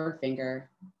and forefinger.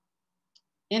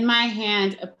 In my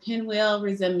hand, a pinwheel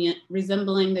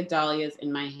resembling the dahlias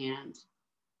in my hand.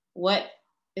 What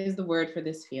is the word for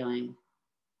this feeling?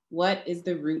 What is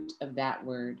the root of that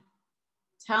word?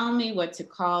 Tell me what to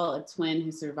call a twin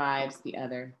who survives the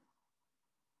other.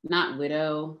 Not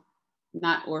widow,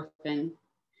 not orphan,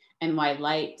 and why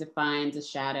light defines a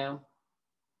shadow.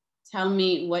 Tell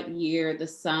me what year the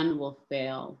sun will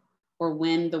fail, or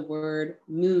when the word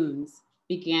moons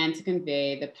began to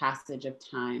convey the passage of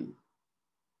time.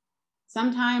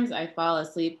 Sometimes I fall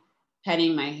asleep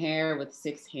petting my hair with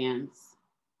 6 hands.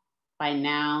 By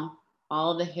now,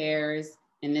 all the hairs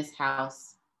in this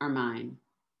house are mine.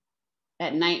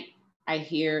 At night, I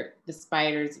hear the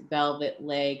spider's velvet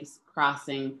legs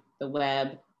crossing the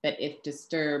web that, if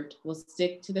disturbed, will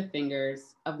stick to the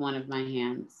fingers of one of my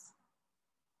hands.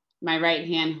 My right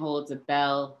hand holds a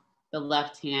bell, the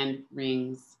left hand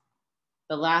rings.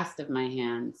 The last of my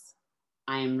hands,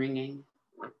 I am ringing.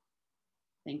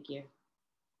 Thank you.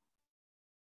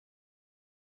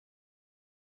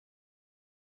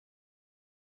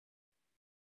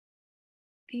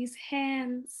 These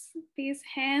hands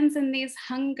and these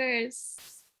hungers.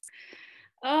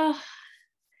 Oh,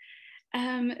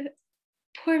 Purvi,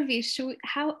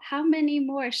 how many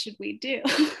more should we do?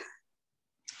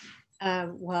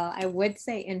 Well, I would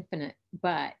say infinite,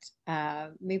 but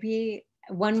maybe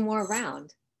one more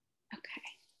round. Okay.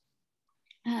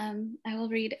 I will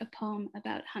read a poem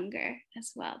about hunger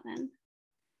as well then.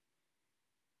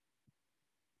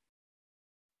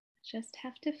 Just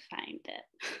have to find it.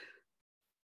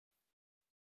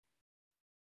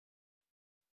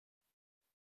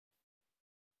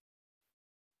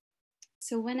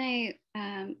 So when I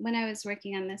was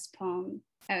working on this poem,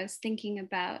 I was thinking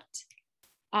about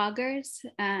augurs,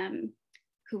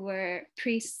 who were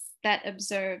priests that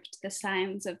observed the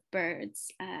signs of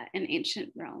birds in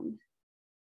ancient Rome.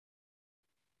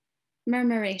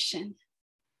 Murmuration.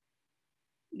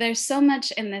 There's so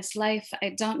much in this life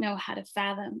I don't know how to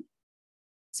fathom.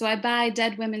 So I buy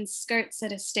dead women's skirts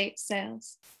at estate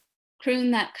sales,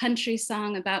 croon that country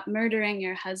song about murdering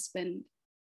your husband.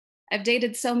 I've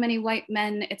dated so many white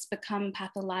men, it's become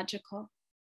pathological.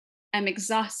 I'm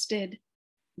exhausted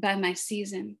by my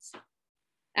seasons.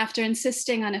 After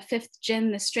insisting on a 5th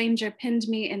gin, the stranger pinned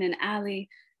me in an alley,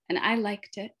 and I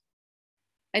liked it.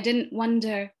 I didn't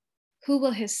wonder, who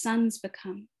will his sons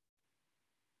become?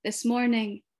 This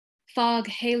morning, fog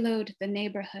haloed the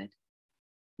neighborhood,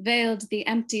 veiled the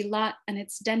empty lot and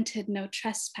its dented no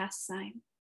trespass sign.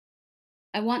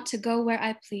 I want to go where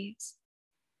I please,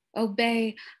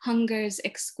 obey hunger's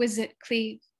exquisite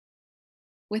cleave.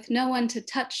 With no one to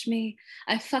touch me,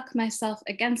 I fuck myself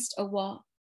against a wall.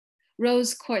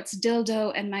 Rose quartz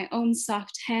dildo and my own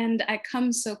soft hand, I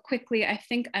come so quickly I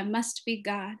think I must be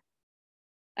God.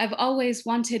 I've always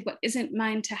wanted what isn't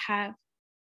mine to have,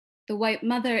 the white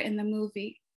mother in the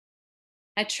movie.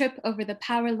 I trip over the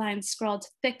power line scrawled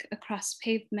thick across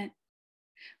pavement.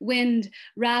 Wind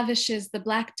ravishes the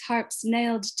black tarps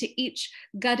nailed to each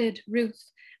gutted roof.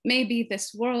 Maybe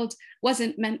this world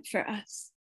wasn't meant for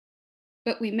us,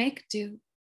 but we make do.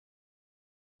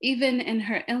 Even in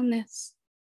her illness,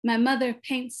 my mother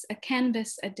paints a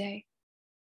canvas a day,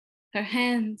 her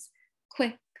hands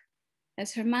quick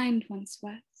as her mind once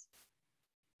was.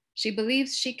 She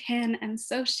believes she can, and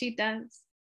so she does.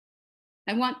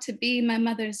 I want to be my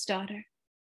mother's daughter.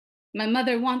 My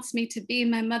mother wants me to be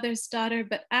my mother's daughter,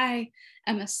 but I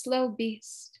am a slow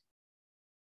beast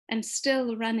and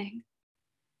still running.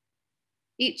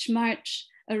 Each march,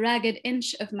 a ragged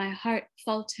inch of my heart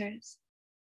falters.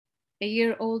 A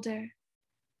year older,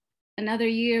 another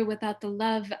year without the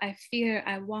love I fear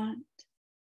I want.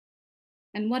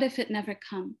 And what if it never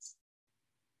comes?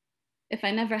 If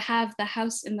I never have the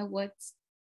house in the woods,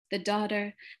 the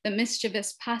daughter, the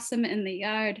mischievous possum in the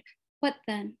yard. What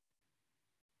then?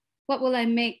 What will I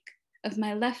make of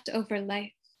my leftover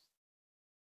life?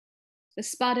 The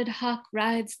spotted hawk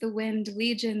rides the wind,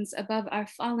 legions above our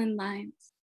fallen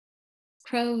lines.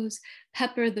 Crows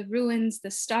pepper the ruins,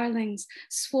 the starlings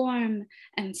swarm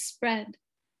and spread.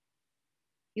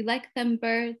 You like them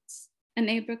birds? A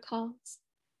neighbor calls.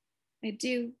 I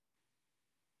do.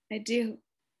 I do.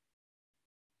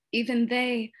 Even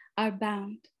they are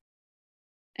bound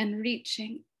and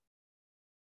reaching,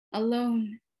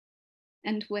 alone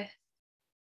and with.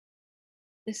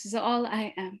 This is all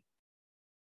I am.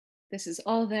 This is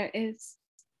all there is.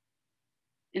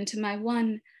 Into my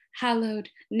one hallowed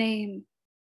name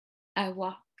I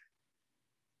walk.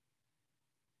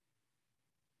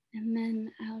 And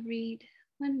then I'll read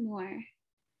one more.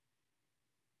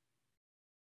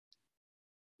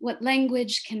 What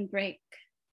language can break?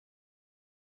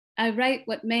 I write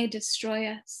what may destroy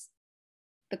us.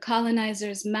 The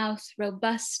colonizer's mouth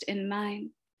robust in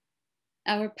mine.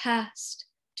 Our past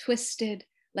twisted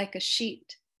like a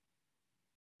sheet.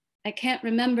 I can't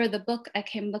remember the book I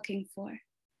came looking for.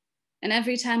 And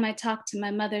every time I talk to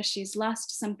my mother, she's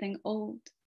lost something old.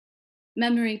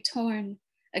 Memory torn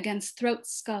against throat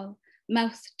skull,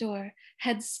 mouth door,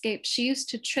 headscape. She used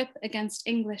to trip against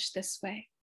English this way.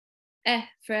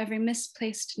 For every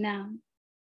misplaced noun.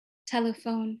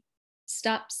 Telephone,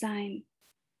 stop sign,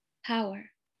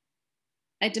 power.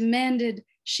 I demanded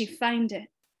she find it.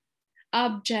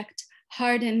 Object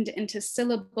hardened into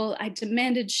syllable. I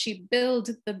demanded she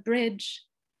build the bridge.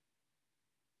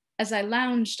 As I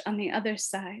lounged on the other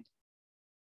side,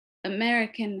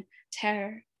 American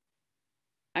terror.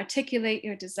 Articulate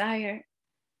your desire,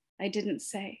 I didn't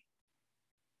say.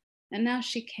 And now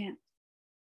she can't.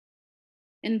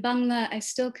 In Bangla, I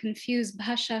still confuse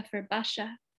bhasha for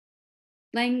basha,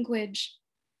 language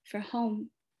for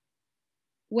home.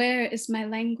 Where is my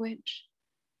language?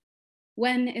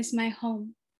 When is my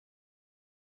home?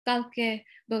 Kalke,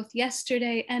 both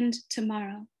yesterday and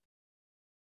tomorrow.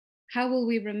 How will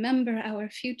we remember our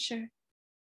future?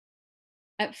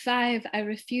 At 5, I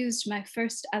refused my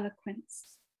first eloquence.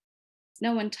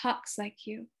 No one talks like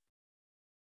you.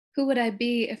 Who would I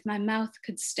be if my mouth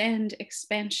could stand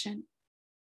expansion?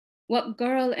 What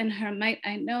girl in her might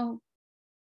I know?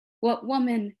 What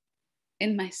woman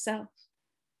in myself?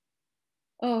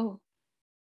 Oh,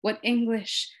 what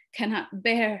English cannot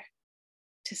bear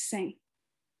to sing.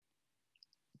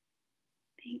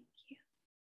 Thank you.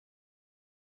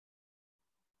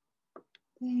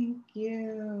 Thank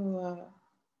you.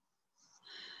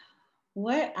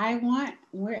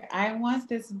 I want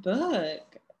this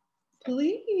book.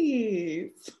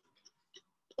 Please.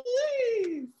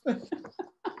 Please.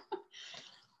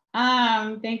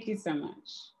 Thank you so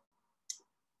much.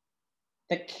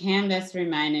 The canvas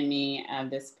reminded me of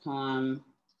this poem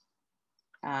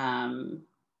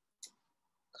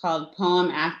called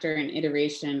Poem After an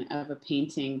Iteration of a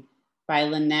Painting by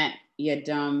Lynette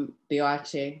Yadom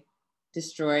Boache,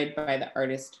 destroyed by the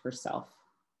artist herself.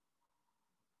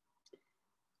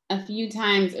 A few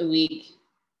times a week,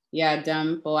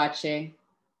 Yadom Boache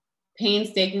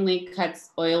painstakingly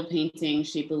cuts oil paintings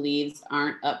she believes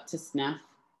aren't up to snuff.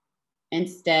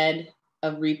 Instead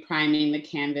of repriming the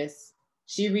canvas,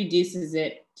 she reduces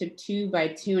it to 2 by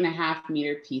 2.5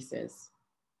 meter pieces.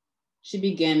 She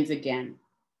begins again.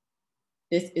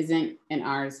 This isn't an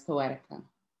Ars Poetica.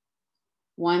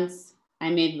 Once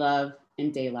I made love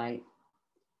in daylight.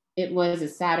 It was a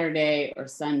Saturday or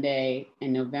Sunday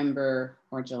in November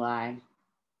or July.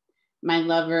 My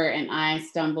lover and I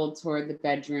stumbled toward the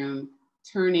bedroom,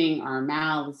 turning our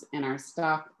mouths and our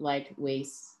stalk-like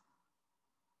waists.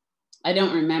 I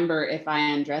don't remember if I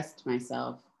undressed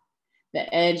myself.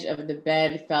 The edge of the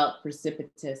bed felt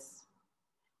precipitous.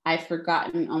 I've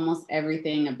forgotten almost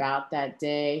everything about that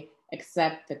day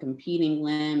except the competing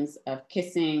limbs of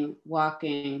kissing,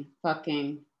 walking,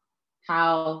 fucking,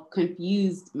 how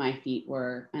confused my feet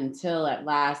were until at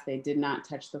last they did not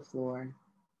touch the floor.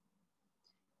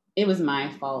 It was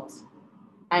my fault.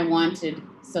 I wanted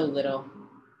so little.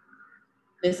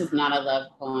 This is not a love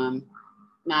poem,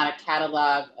 not a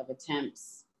catalog of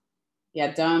attempts.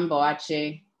 Yadom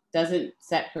Boache doesn't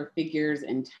set her figures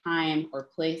in time or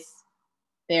place.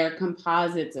 They are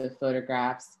composites of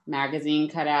photographs, magazine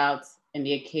cutouts, and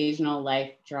the occasional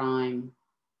life drawing.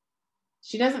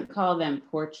 She doesn't call them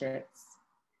portraits.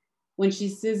 When she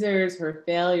scissors her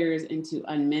failures into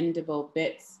unmendable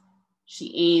bits,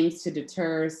 she aims to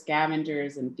deter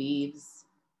scavengers and thieves.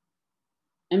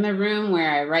 In the room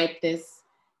where I write this,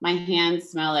 my hands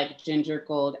smell like ginger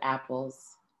gold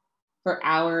apples. For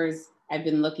hours, I've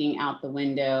been looking out the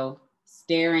window,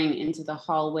 staring into the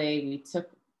hallway we took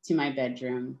to my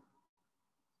bedroom.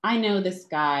 I know the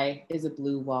sky is a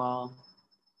blue wall.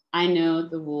 I know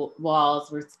the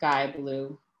walls were sky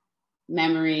blue.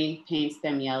 Memory paints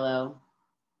them yellow.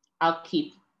 I'll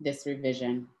keep this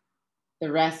revision.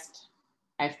 The rest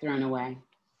I've thrown away.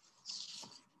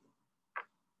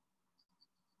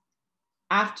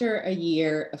 After a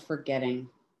year of forgetting,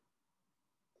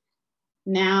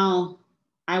 now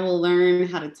I will learn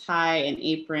how to tie an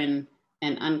apron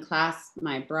and unclasp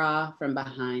my bra from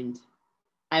behind.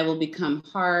 I will become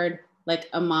hard like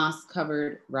a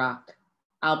moss-covered rock.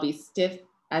 I'll be stiff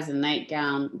as a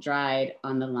nightgown dried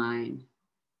on the line.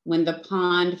 When the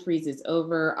pond freezes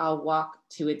over, I'll walk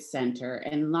to its center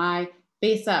and lie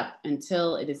face up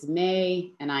until it is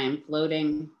May and I am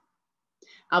floating.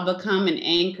 I'll become an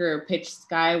anchor pitched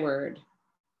skyward.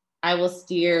 I will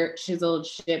steer chiseled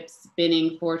ships,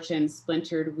 spinning fortune's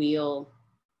splintered wheel.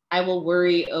 I will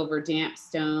worry over damp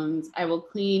stones. I will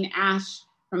clean ash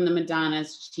from the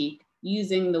Madonna's cheek,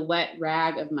 using the wet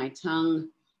rag of my tongue.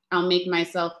 I'll make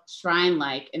myself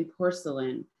shrine-like in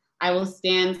porcelain. I will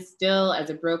stand still as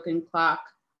a broken clock.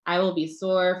 I will be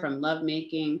sore from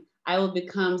lovemaking. I will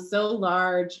become so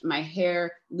large, my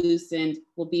hair loosened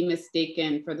will be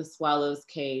mistaken for the swallow's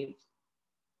cave.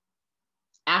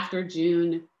 After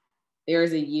June, there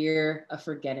is a year of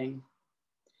forgetting.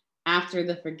 After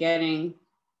the forgetting,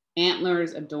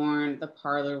 antlers adorn the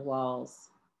parlor walls.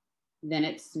 Then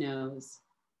it snows,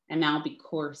 and I'll be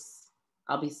coarse.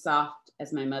 I'll be soft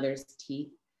as my mother's teeth.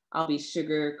 I'll be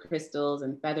sugar, crystals,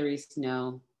 and feathery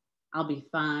snow. I'll be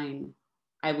fine.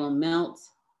 I will melt.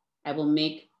 I will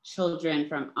make children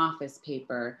from office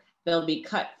paper. They'll be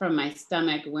cut from my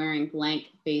stomach wearing blank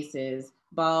faces.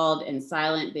 Bald and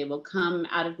silent, they will come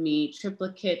out of me,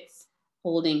 triplicates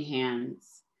holding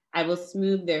hands. I will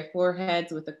smooth their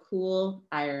foreheads with a cool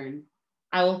iron.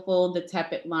 I will fold the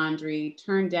tepid laundry,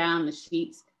 turn down the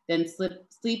sheets, then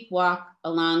sleepwalk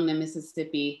along the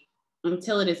Mississippi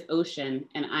until it is ocean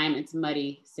and I'm its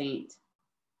muddy saint.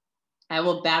 I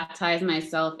will baptize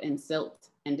myself in silt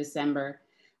in December.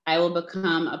 I will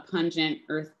become a pungent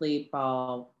earthly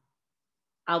ball.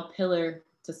 I'll pillar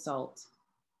to salt.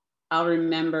 I'll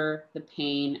remember the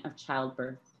pain of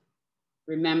childbirth.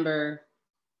 Remember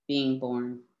being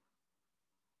born.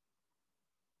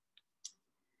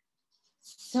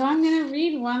 So I'm going to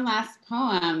read one last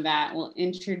poem that will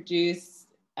introduce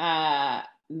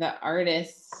the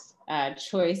artist's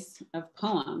choice of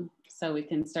poem. So we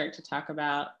can start to talk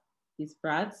about these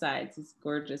broadsides, these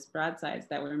gorgeous broadsides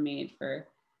that were made for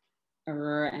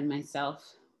Aurora and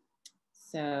myself.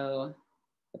 So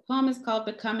the poem is called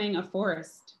Becoming a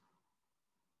Forest.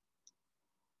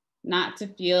 Not to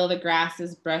feel the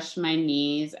grasses brush my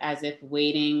knees as if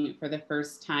wading for the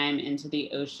first time into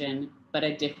the ocean, but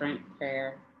a different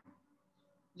prayer.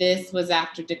 This was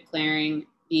after declaring,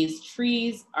 these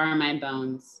trees are my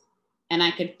bones, and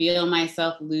I could feel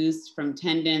myself loosed from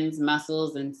tendons,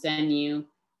 muscles, and sinew,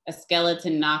 a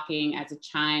skeleton knocking as a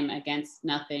chime against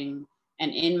nothing,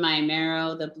 and in my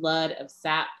marrow, the blood of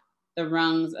sap, the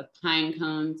rungs of pine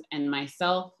cones, and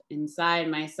myself inside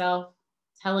myself,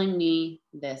 telling me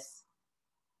this,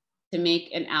 to make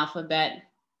an alphabet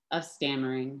of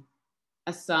stammering,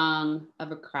 a song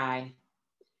of a cry,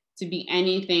 to be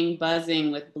anything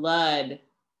buzzing with blood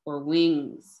or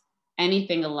wings,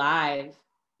 anything alive,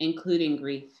 including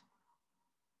grief.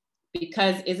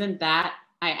 Because isn't that,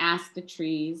 I ask the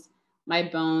trees, my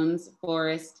bones,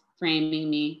 forest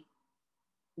framing me,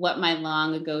 what my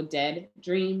long ago dead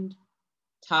dreamed,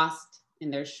 tossed in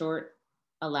their short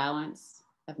allowance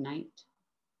of night.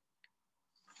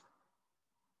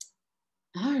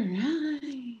 All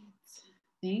right.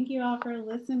 Thank you all for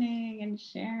listening and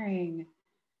sharing.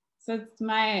 So it's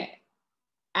my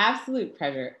absolute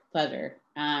pleasure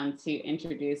to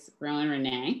introduce Rowan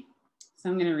Renee. So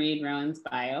I'm going to read Rowan's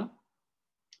bio.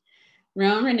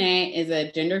 Rowan Renee is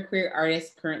a genderqueer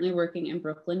artist currently working in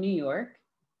Brooklyn, New York.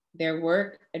 Their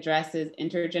work addresses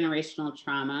intergenerational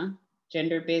trauma,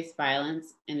 gender-based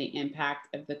violence, and the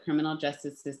impact of the criminal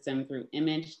justice system through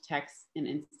image, text, and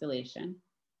installation.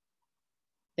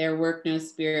 Their work, No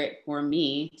Spirit for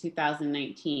Me,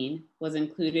 2019, was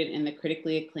included in the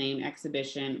critically acclaimed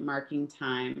exhibition Marking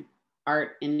Time,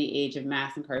 Art in the Age of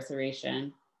Mass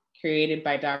Incarceration, curated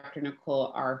by Dr.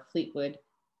 Nicole R. Fleetwood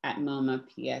at MoMA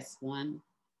PS1.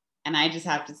 And I just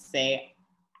have to say,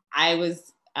 I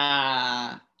was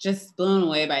just blown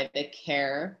away by the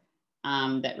care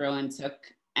that Rowan took.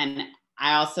 And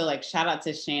I also shout out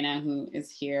to Shayna, who is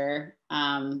here,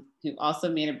 who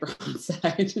also made a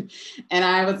broadside. And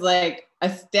I was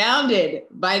astounded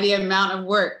by the amount of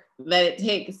work that it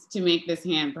takes to make this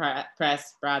hand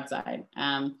press broadside.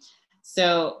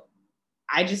 So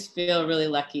I just feel really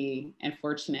lucky and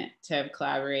fortunate to have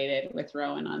collaborated with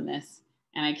Rowan on this.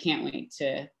 And I can't wait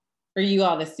for you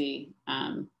all to see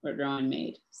what Rowan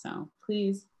made. So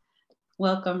please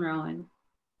welcome Rowan.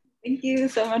 Thank you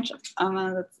so much,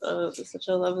 Amma. That's such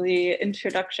a lovely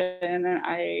introduction. And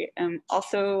I am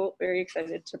also very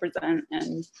excited to present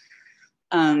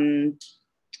and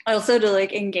also to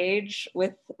like engage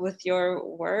with your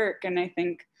work. And I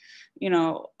think, you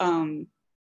know,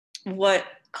 what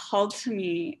called to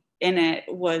me in it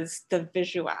was the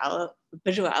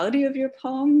visuality of your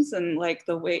poems, and like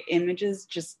the way images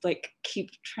just like keep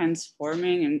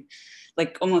transforming and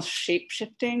like almost shape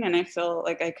shifting. And I feel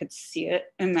like I could see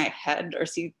it in my head, or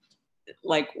see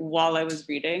like while I was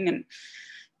reading.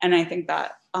 And I think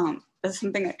that is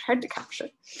something I tried to capture.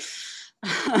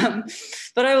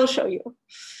 But I will show you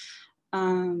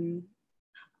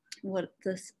what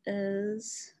this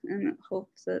is, and hope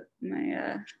that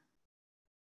my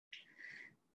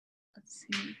let's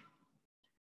see.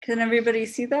 Can everybody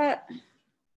see that?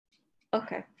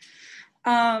 Okay.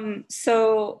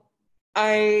 So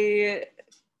the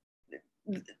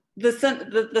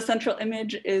central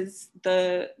image is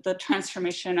the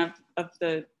transformation of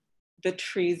the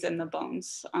trees and the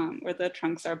bones, where the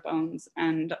trunks are bones,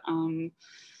 and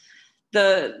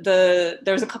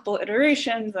there's a couple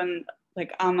iterations, and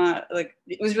like Amma, like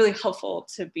it was really helpful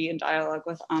to be in dialogue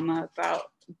with Amma about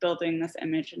building this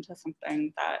image into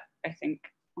something that I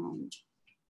think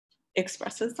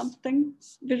expresses something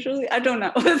visually. I don't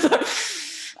know.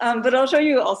 But I'll show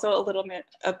you also a little bit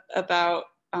about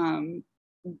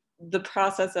the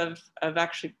process of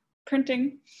actually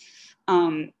printing.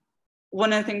 One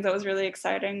of the things that was really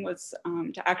exciting was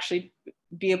to actually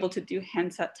be able to do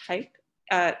handset type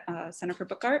at Center for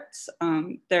Book Arts.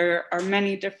 There are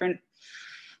many different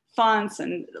fonts,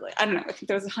 and I don't know, I think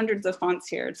there's hundreds of fonts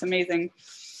here. It's amazing.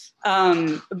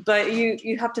 But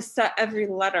you have to set every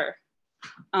letter.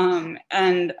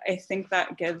 And I think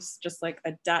that gives just like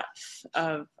a depth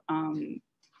of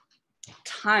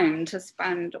time to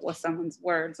spend with someone's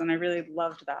words. And I really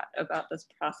loved that about this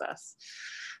process,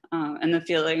 and the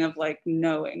feeling of like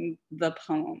knowing the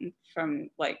poem from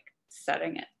like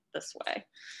setting it this way.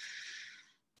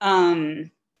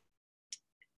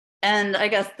 And I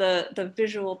guess the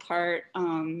visual part,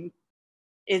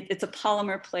 it's a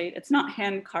polymer plate. It's not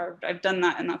hand carved. I've done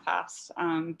that in the past,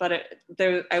 but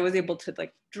I was able to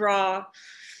like draw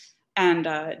and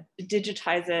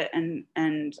digitize it, and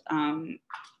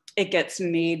it gets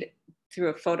made through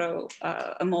a photo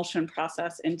emulsion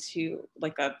process into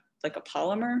like a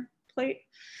polymer plate,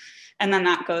 and then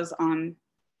that goes on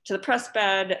to the press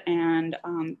bed, and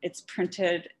it's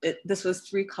printed. This was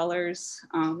 3 colors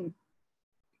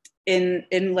in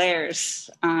layers.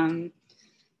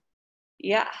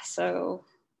 Yeah, so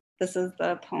this is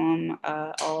the poem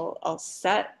all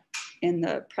set in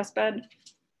the press bed.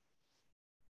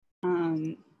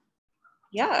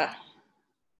 Yeah,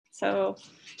 so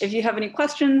if you have any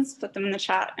questions, put them in the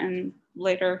chat, and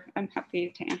later I'm happy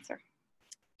to answer.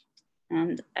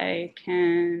 And I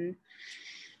can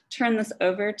turn this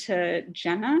over to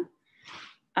Jenna,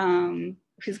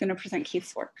 who's going to present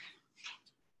Keith's work.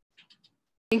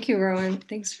 Thank you, Rowan.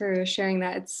 Thanks for sharing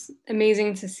that. It's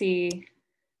amazing to see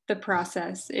the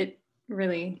process. It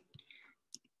really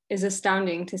is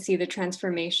astounding to see the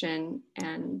transformation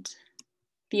and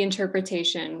the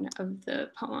interpretation of the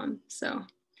poem. So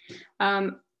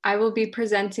I will be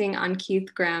presenting on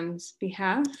Keith Graham's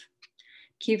behalf.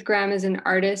 Keith Graham is an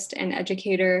artist and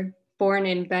educator born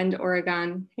in Bend,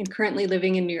 Oregon, and currently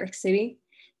living in New York City.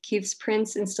 Keith's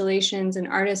prints, installations, and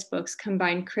artist books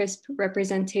combine crisp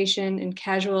representation and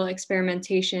casual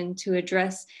experimentation to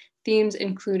address themes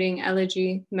including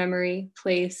elegy, memory,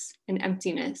 place, and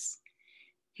emptiness.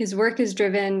 His work is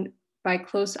driven by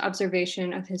close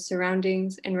observation of his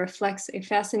surroundings and reflects a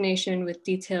fascination with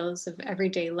details of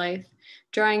everyday life,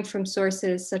 drawing from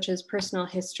sources such as personal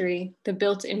history, the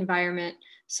built environment,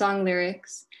 song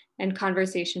lyrics, and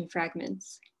conversation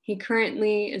fragments. He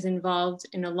currently is involved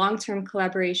in a long-term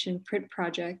collaboration print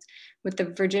project with the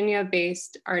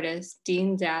Virginia-based artist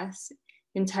Dean Das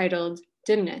entitled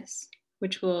Dimness,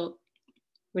 which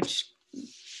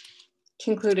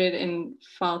concluded in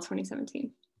fall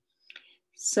 2017.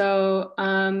 So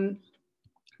I'm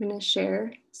going to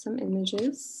share some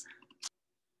images.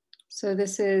 So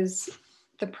this is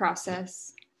the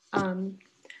process. Oh,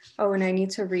 and I need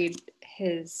to read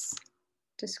his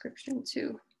description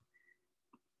too.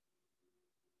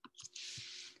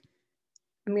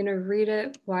 I'm going to read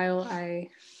it while I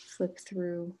flip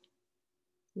through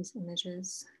these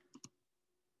images.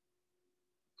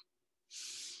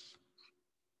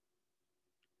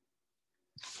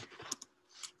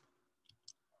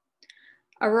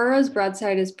 Aurora's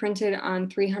broadside is printed on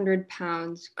 300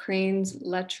 pounds Crane's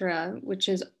Lettra, which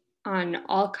is on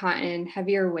all cotton,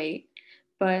 heavier weight,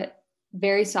 but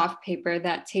very soft paper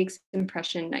that takes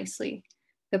impression nicely.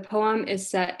 The poem is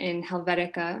set in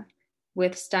Helvetica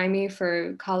with stymie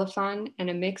for colophon and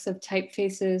a mix of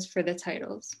typefaces for the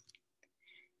titles,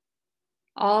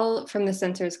 all from the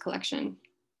Center's collection.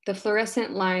 The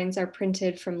fluorescent lines are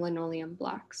printed from linoleum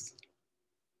blocks.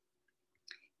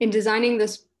 In designing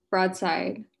this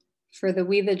broadside for the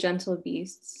We Gentle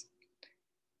Beasts,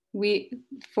 I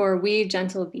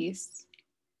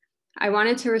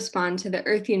wanted to respond to the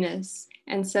earthiness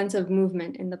and sense of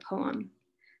movement in the poem.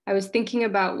 I was thinking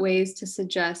about ways to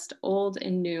suggest old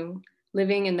and new,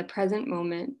 living in the present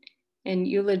moment and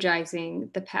eulogizing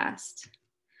the past.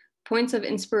 Points of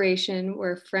inspiration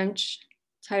were French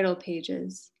title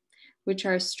pages, which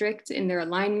are strict in their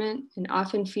alignment and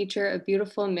often feature a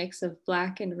beautiful mix of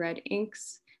black and red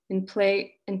inks and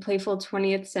playful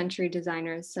 20th century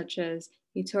designers such as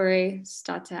Ettore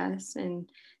Statas and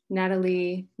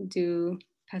Nathalie du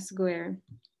Pesguer.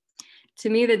 To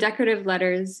me, the decorative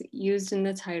letters used in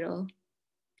the title,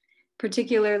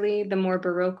 particularly the more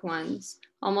Baroque ones,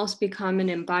 almost become an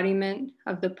embodiment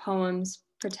of the poem's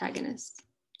protagonist.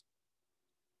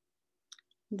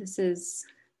 This is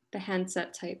the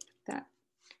handset type that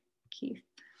Keith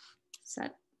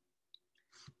set.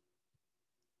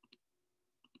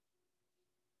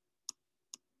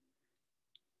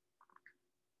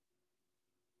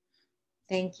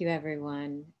 Thank you,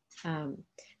 everyone.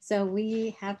 So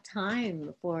we have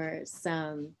time for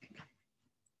some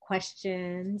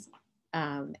questions,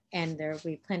 and there will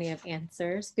be plenty of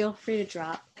answers. Feel free to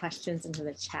drop questions into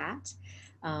the chat.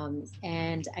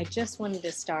 And I just wanted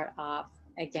to start off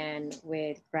again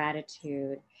with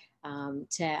gratitude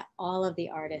to all of the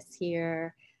artists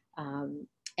here,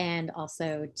 and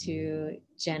also to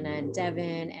Jenna and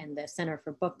Devin and the Center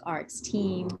for Book Arts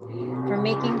team for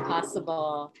making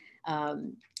possible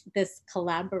this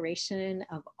collaboration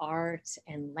of art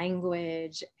and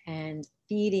language and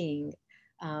feeding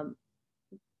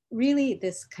really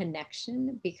this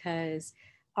connection, because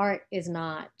art is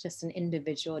not just an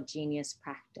individual genius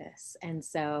practice. And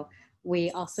so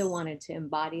we also wanted to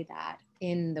embody that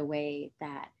in the way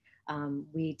that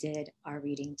we did our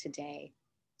reading today.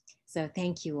 So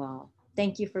thank you all.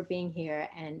 Thank you for being here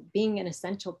and being an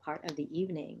essential part of the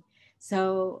evening.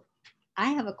 So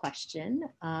I have a question,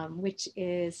 which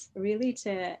is really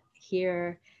to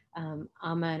hear Amma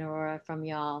and Aurora from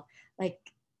y'all. Like,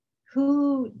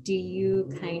 who do you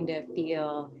kind of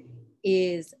feel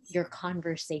is your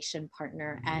conversation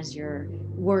partner as you're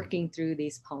working through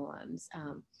these poems?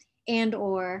 And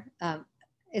or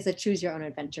is a choose your own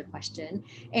adventure question,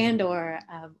 and or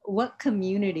what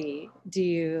community do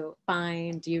you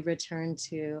find, do you return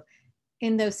to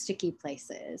in those sticky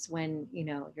places when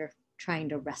you're trying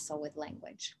to wrestle with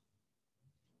language?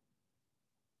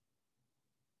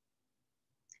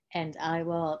 And I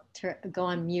will go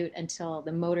on mute until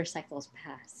the motorcycles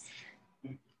pass.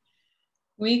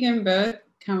 We can both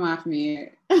come off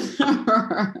mute.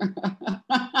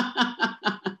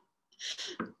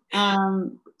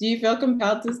 Do you feel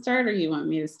compelled to start, or you want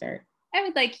me to start? I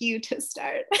would like you to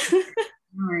start. No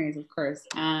worries, of course.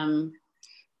 I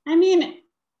mean,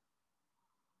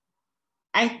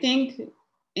 I think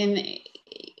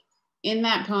in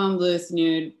that poem, Bluest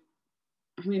Nude,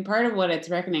 I mean, part of what it's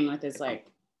reckoning with is like,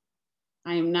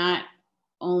 I am not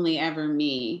only ever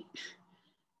me.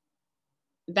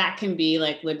 That can be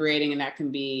like liberating, and that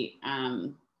can be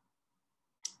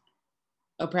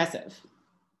oppressive.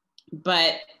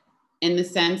 But in the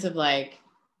sense of like,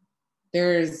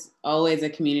 there's always a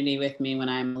community with me when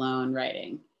I'm alone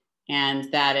writing.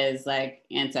 And that is like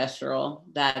ancestral.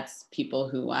 That's people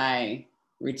who I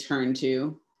return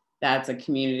to. That's a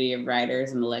community of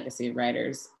writers and the legacy of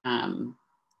writers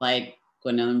like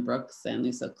Gwendolyn Brooks and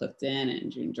Lisa Clifton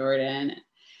and June Jordan.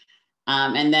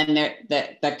 And then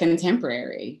the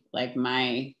contemporary, like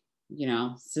my,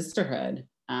 sisterhood.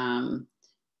 And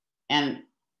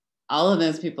all of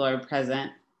those people are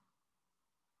present.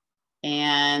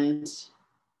 And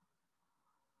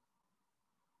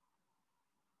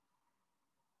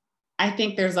I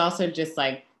think there's also just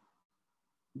like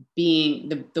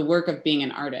being the work of being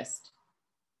an artist,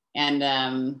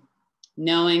 and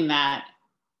knowing that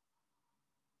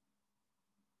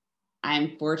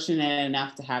I'm fortunate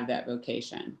enough to have that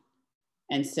vocation.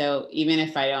 And so even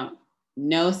if I don't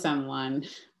know someone,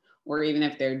 or even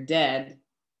if they're dead,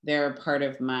 they're a part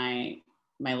of my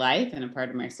life and a part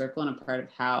of my circle and a part of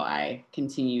how I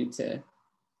continue to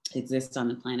exist on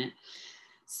the planet.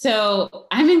 So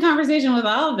I'm in conversation with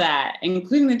all of that,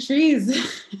 including the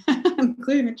trees,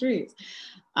 including the trees.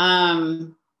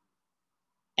 And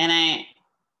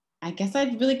I guess I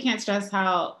really can't stress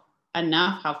how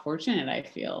fortunate I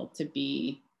feel to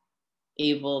be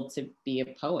able to be a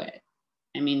poet.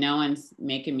 I mean, no one's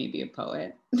making me be a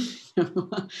poet.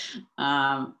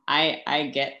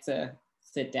 I get to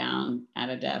sit down at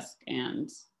a desk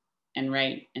and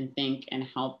write and think and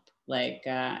help.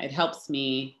 It helps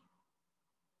me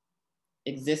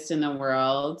exist in the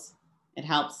world. It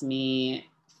helps me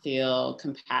feel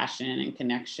compassion and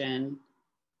connection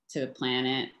to the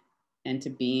planet and to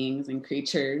beings and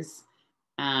creatures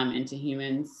and to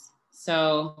humans.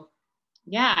 So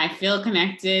yeah, I feel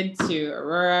connected to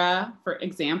Aurora, for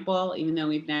example, even though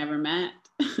we've never met.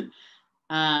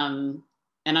 And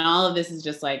all of this is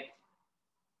just like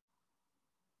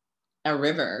a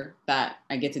river that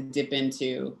I get to dip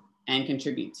into and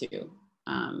contribute to.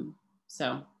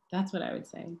 So that's what I would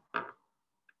say.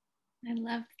 I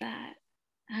love that.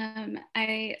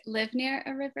 I live near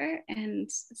a river,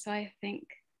 and so I think,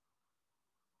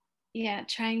 yeah,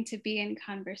 trying to be in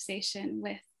conversation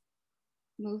with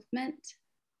movement,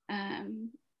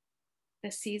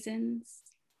 the seasons,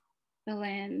 the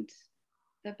land,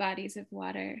 the bodies of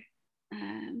water,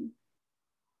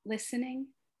 listening.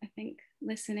 I think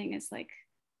listening is like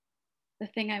the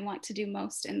thing I want to do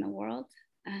most in the world.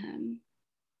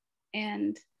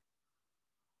 And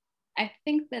I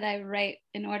think that I write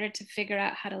in order to figure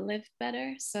out how to live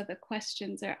better. So the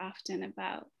questions are often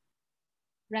about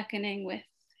reckoning with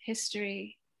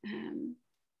history,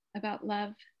 about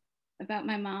love, about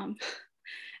my mom.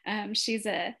 She's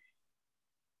a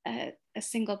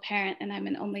single parent and I'm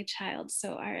an only child.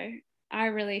 So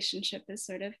our relationship is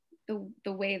sort of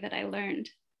the way that I learned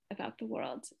about the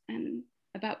world and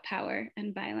about power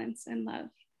and violence and love.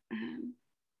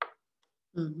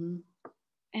 Mm-hmm.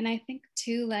 And I think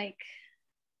too, like,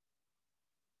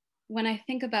 when I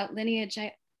think about lineage,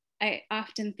 I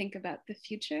often think about the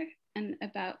future and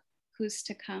about who's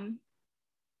to come.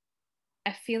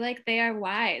 I feel like they are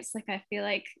wise. Like, I feel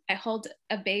like I hold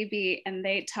a baby and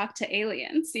they talk to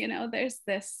aliens, you know, there's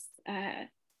this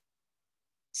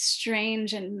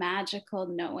strange and magical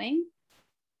knowing.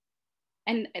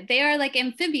 And they are like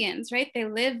amphibians, right? They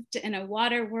lived in a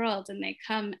water world and they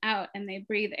come out and they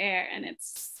breathe air, and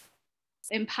it's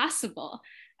impossible,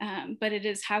 but it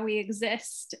is how we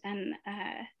exist. And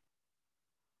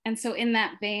so in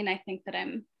that vein, I think that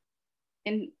I'm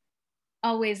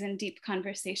always in deep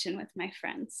conversation with my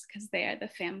friends, because they are the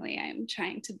family I'm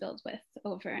trying to build with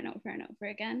over and over and over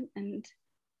again. And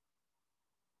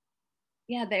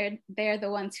yeah, they're the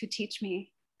ones who teach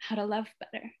me how to love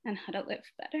better and how to live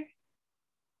better.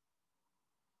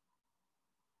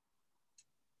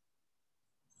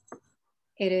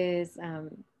 It is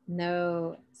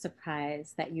no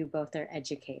surprise that you both are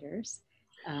educators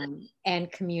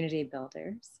and community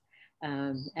builders.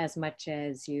 As much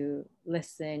as you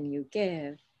listen, you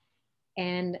give.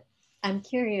 And I'm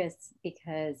curious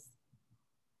because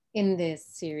in this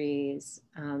series,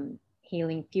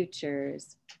 Healing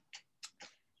Futures,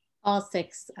 all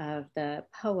 6 of the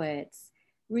poets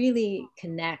really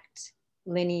connect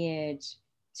lineage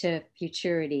to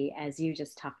futurity, as you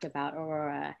just talked about,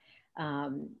 Aurora.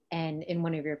 And in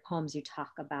one of your poems, you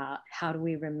talk about how do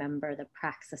we remember the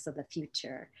praxis of the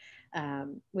future,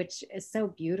 which is so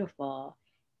beautiful.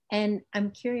 And I'm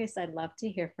curious, I'd love to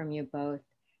hear from you both,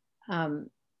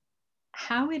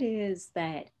 how it is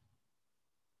that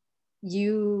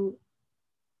you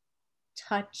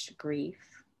touch grief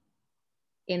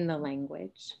in the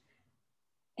language,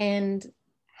 and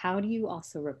how do you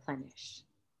also replenish?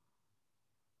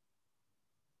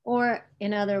 Or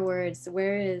in other words,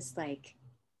 where is, like,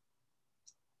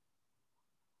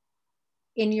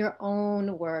 in your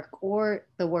own work or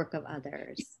the work of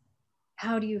others,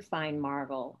 how do you find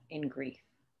marvel in grief?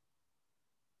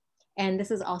 And this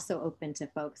is also open to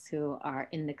folks who are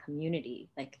in the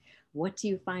community. Like, what do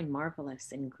you find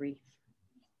marvelous in grief?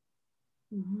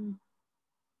 Mm-hmm.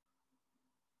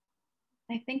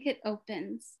 I think it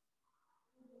opens.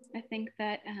 I think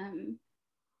that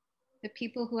the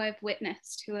people who I've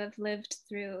witnessed who have lived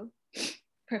through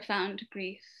profound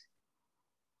grief,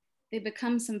 they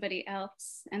become somebody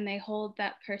else and they hold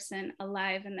that person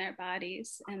alive in their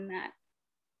bodies. And that,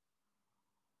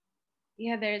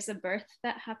 yeah, there's a birth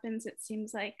that happens, it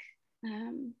seems like,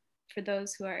 for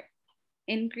those who are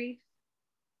in grief.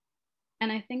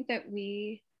 And I think that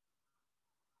we,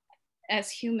 as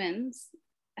humans,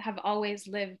 have always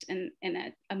lived in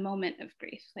a moment of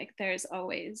grief. Like, there's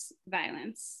always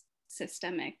violence,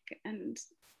 systemic and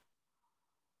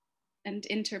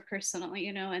interpersonal,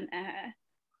 you know,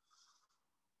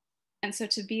 and so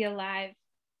to be alive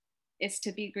is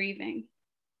to be grieving.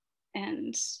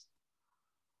 And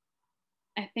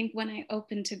I think when I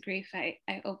open to grief, I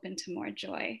open to more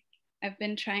joy. I've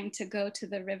been trying to go to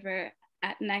the river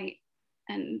at night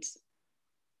and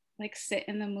like sit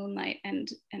in the moonlight and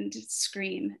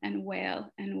scream and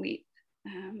wail and weep.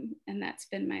 And that's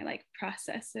been my like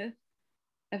process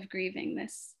of grieving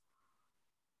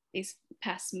these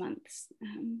past months.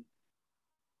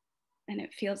 And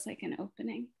it feels like an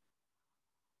opening.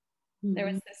 Mm-hmm. There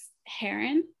was this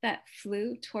heron that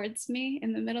flew towards me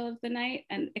in the middle of the night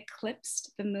and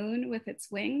eclipsed the moon with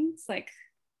its wings. Like,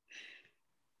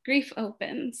 grief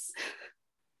opens.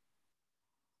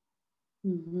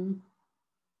 Mm-hmm.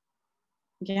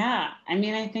 Yeah, I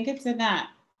mean, I think it's in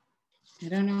that, I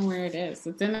don't know where it is.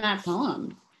 It's in that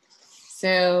poem.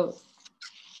 So,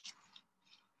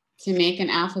 to make an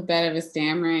alphabet of a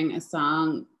stammering, a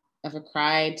song of a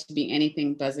cry, to be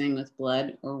anything buzzing with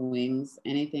blood or wings,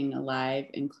 anything alive,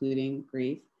 including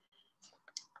grief.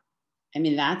 I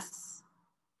mean, that's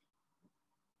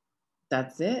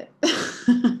it.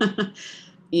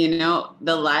 You know,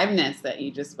 the liveness that you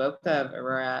just spoke of,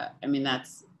 Aurora, I mean,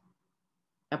 that's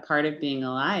a part of being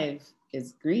alive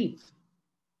is grief.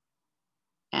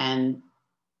 And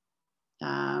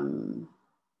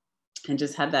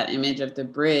just had that image of the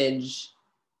bridge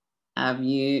of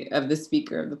the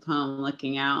speaker of the poem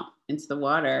looking out into the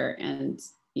water, and,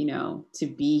 you know, to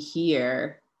be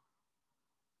here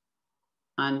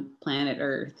on planet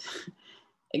Earth,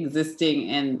 existing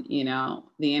in, you know,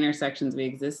 the intersections we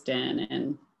exist in,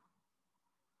 and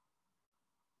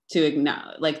to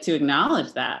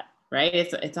acknowledge that, right?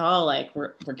 It's all like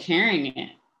we're carrying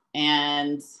it,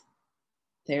 and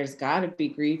there's got to be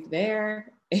grief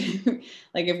there.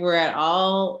 Like, if we're at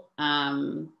all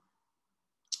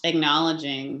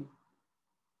acknowledging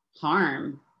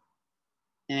harm,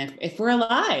 and if we're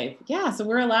alive, yeah, so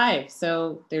we're alive,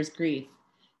 so there's grief.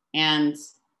 And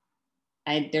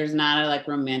there's not a like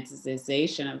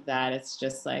romanticization of that. It's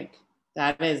just like,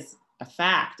 that is a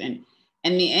fact. And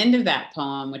the end of that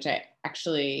poem, which I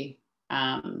actually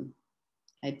I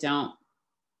don't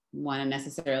want to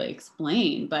necessarily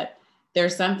explain, but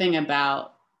there's something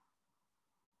about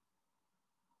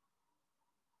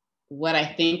what I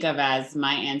think of as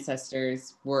my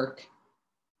ancestors' work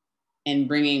in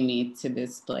bringing me to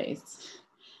this place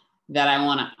that I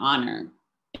want to honor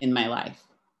in my life,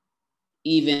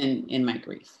 even in my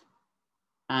grief.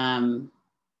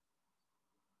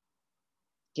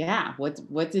 Yeah,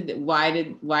 why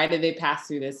did they pass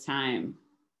through this time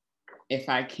if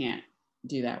I can't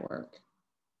do that work?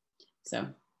 So.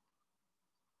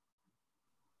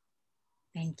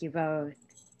 Thank you both.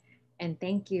 And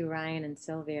thank you, Ryan and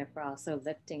Sylvia, for also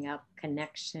lifting up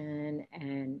connection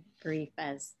and grief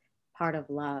as part of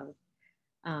love.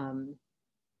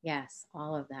 Yes,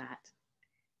 all of that.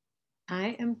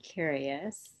 I am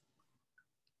curious,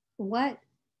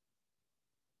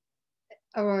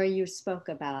 Aurora, you spoke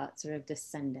about sort of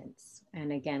descendants,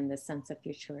 and again, the sense of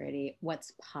futurity,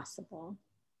 what's possible.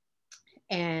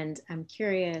 And I'm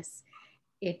curious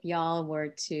if y'all were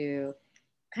to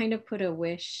kind of put a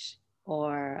wish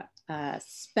or a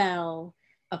spell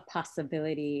of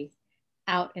possibility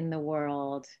out in the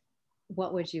world,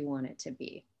 what would you want it to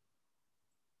be?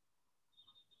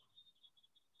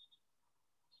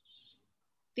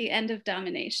 The end of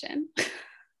domination.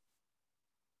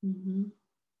 Mm-hmm.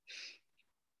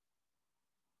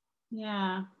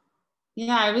 Yeah,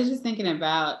 I was just thinking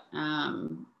about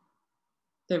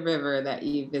the river that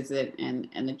you visit, and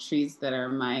the trees that are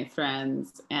my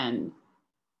friends, and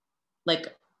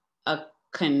like a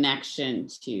connection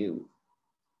to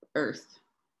earth,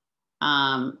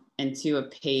 and to a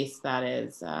pace that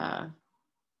is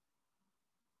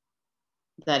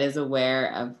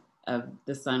aware of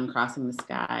the sun crossing the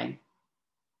sky.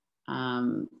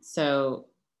 So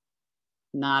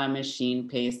not a machine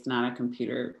pace, not a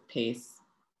computer pace,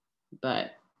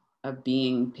 but a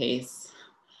being pace.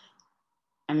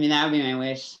 I mean, that would be my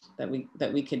wish, that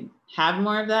we could have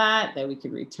more of that we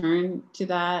could return to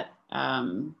that.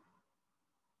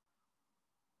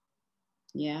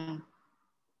 Yeah.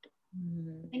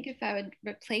 I think if I would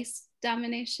replace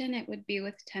domination, it would be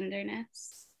with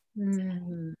tenderness.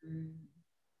 Mm-hmm.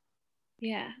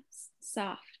 Yeah,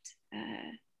 soft.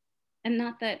 And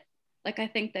not that, like, I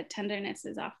think that tenderness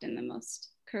is often the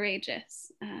most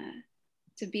courageous.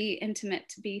 To be intimate,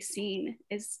 to be seen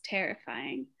is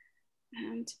terrifying.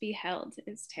 To be held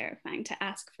is terrifying. To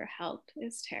ask for help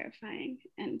is terrifying.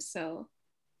 And so,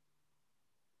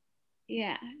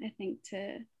 yeah, I think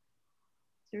to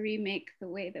remake the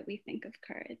way that we think of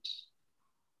courage.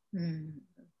 Mm.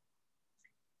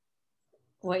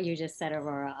 What you just said,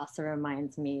 Aurora, also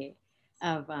reminds me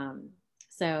of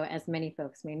So as many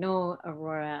folks may know,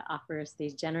 Aurora offers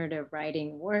these generative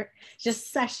writing work,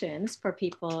 just sessions for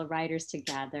people, writers to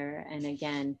gather. And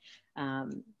again,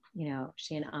 you know,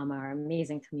 she and Amma are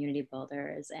amazing community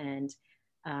builders. And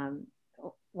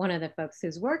one of the folks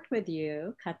who's worked with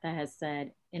you, Kata, has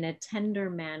said, in a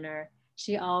tender manner,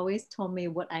 she always told me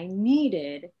what I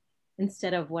needed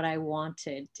instead of what I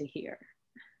wanted to hear.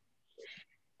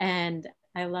 And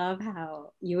I love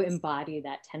how you embody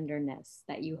that tenderness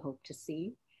that you hope to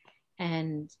see.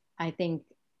 And I think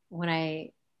when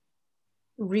I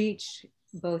reach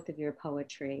both of your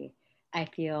poetry, I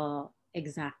feel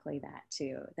exactly that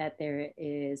too, that there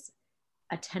is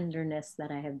a tenderness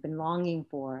that I have been longing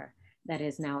for that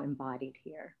is now embodied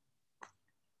here.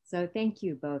 So thank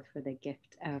you both for the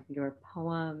gift of your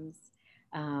poems.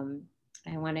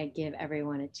 I want to give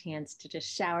everyone a chance to just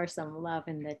shower some love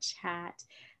in the chat.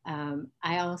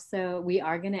 We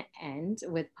are going to end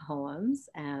with poems.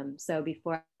 So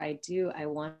before I do, I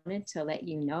wanted to let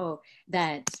you know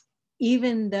that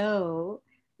even though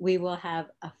we will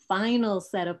have a final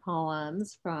set of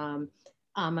poems from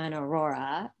Amma and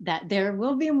Aurora, that there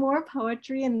will be more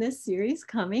poetry in this series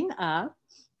coming up.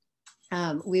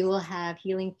 We will have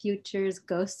Healing Futures,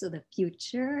 Ghosts of the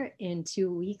Future in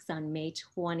 2 weeks on May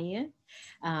 20th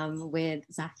with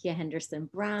Zakia Henderson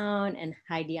Brown and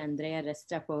Heidi Andrea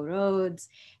Restrepo Rhodes.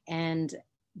 And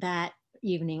that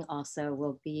evening also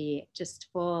will be just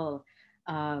full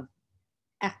of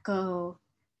echo,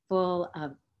 full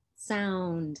of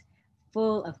sound,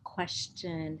 full of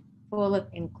question, full of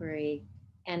inquiry,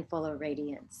 and full of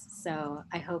radiance. So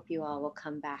I hope you all will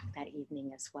come back that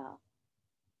evening as well.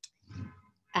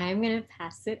 I'm going to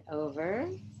pass it over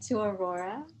to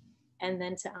Aurora and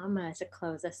then to Amma to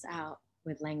close us out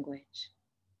with language.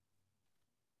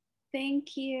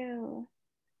 Thank you.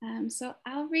 So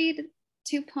I'll read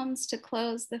 2 poems to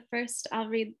close. The first I'll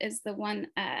read is the one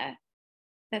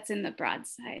that's in the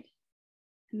Broadside.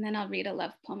 And then I'll read a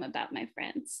love poem about my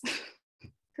friends,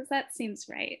 because that seems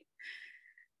right.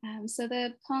 So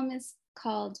the poem is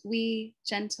called We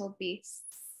Gentle Beasts.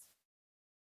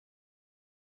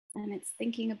 And it's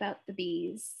thinking about the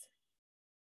bees.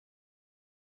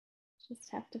 Just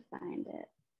have to find it.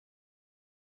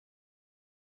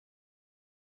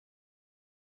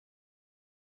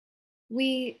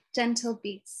 We gentle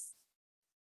beasts.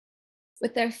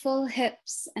 With their full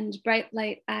hips and bright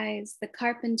light eyes, the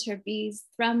carpenter bees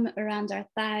thrum around our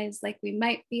thighs like we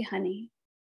might be honey.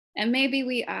 And maybe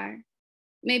we are.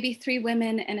 Maybe 3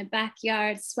 women in a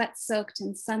backyard, sweat-soaked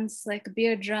and sun-slick,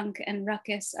 beer-drunk and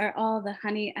ruckus are all the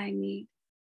honey I need.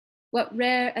 What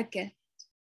rare a gift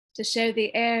to share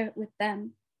the air with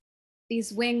them,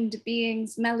 these winged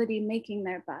beings, melody making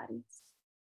their bodies.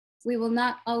 We will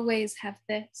not always have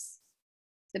this,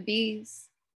 the bees,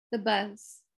 the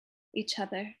buzz, each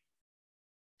other.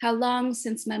 How long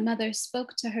since my mother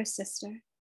spoke to her sister.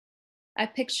 I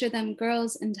picture them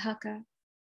girls in Dhaka,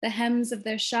 the hems of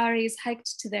their sharis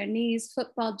hiked to their knees,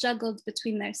 football juggled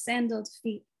between their sandaled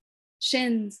feet,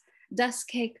 shins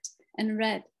dust-caked and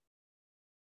red.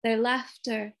 Their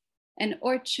laughter, an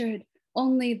orchard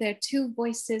only their 2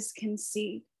 voices can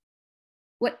see.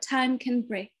 What time can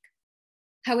break,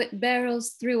 how it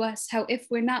barrels through us, how if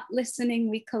we're not listening,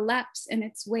 we collapse in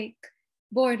its wake,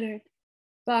 bordered,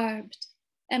 barbed,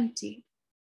 empty.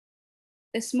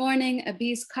 This morning, a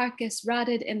bee's carcass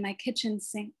rotted in my kitchen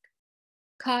sink,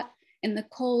 caught in the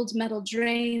cold metal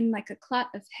drain like a clot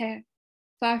of hair,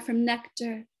 far from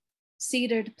nectar,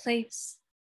 cedared place,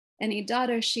 any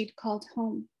daughter she'd called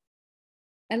home.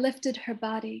 I lifted her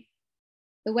body,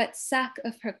 the wet sack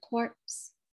of her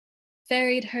corpse,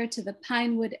 ferried her to the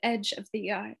pine wood edge of the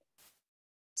yard,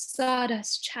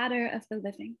 sawdust chatter of the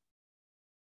living.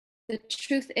 The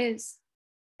truth is,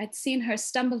 I'd seen her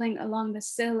stumbling along the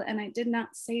sill and I did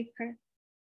not save her.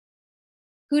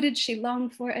 Who did she long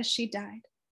for as she died?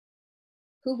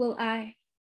 Who will I?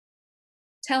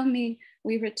 Tell me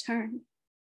we return.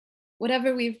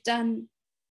 Whatever we've done,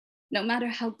 no matter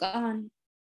how gone,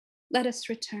 let us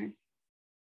return.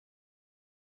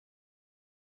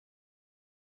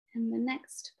 And the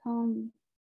next poem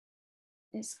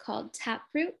is called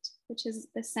Taproot, which is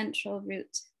the central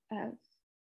root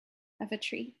of a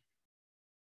tree.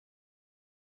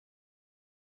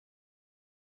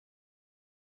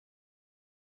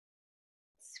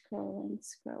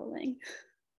 Scrolling.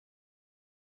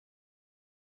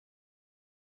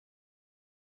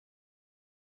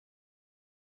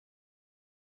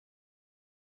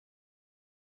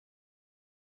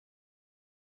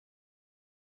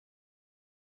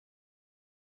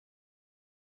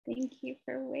 Thank you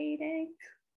for waiting.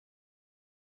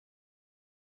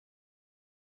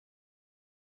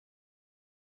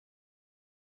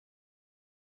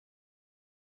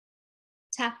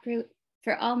 taproot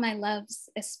for all my loves,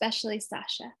 especially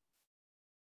Sasha.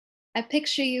 I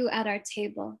picture you at our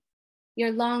table,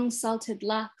 your long salted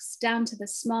locks down to the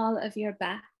small of your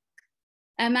back.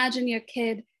 I imagine your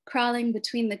kid crawling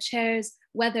between the chair's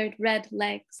weathered red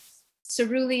legs,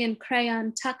 cerulean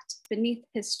crayon tucked beneath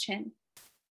his chin.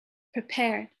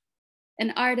 Prepared,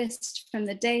 an artist from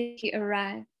the day he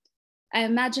arrived. I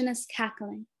imagine us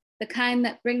cackling, the kind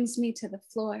that brings me to the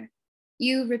floor.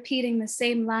 You repeating the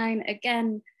same line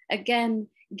again,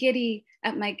 giddy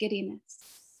at my giddiness.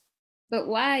 But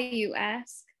why, you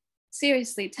ask?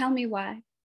 Seriously, tell me why.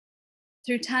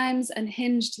 Through time's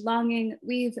unhinged longing,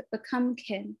 we've become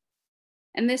kin.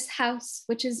 And this house,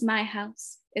 which is my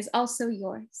house, is also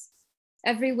yours.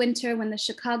 Every winter when the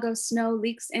Chicago snow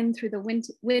leaks in through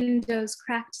the window's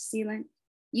cracked ceiling,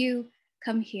 you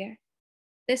come here.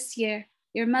 This year,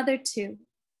 your mother too,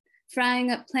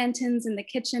 frying up plantains in the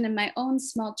kitchen and my own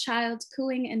small child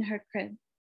cooing in her crib.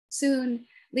 Soon,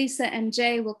 Lisa and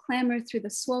Jay will clamber through the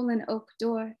swollen oak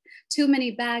door, too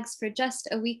many bags for just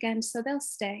a weekend, so they'll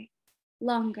stay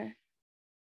longer.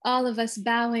 All of us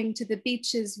bowing to the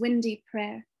beach's windy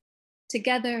prayer.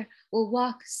 Together, we'll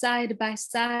walk side by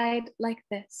side like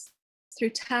this,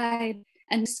 through tide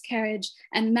and miscarriage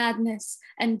and madness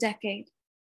and decade.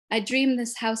 I dream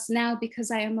this house now because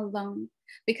I am alone,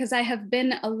 because I have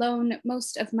been alone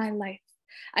most of my life.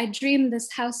 I dream this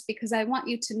house because I want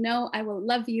you to know I will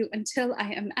love you until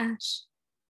I am ash.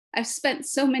 I've spent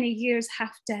so many years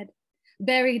half dead,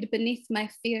 buried beneath my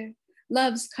fear,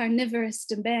 love's carnivorous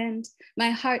demand,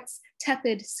 my heart's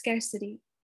tepid scarcity.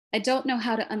 I don't know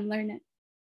how to unlearn it,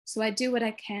 so I do what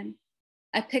I can.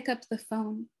 I pick up the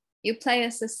phone. You play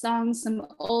us a song, some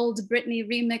old Britney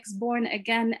remix, Born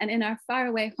Again, and in our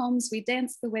faraway homes, we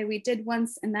dance the way we did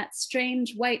once in that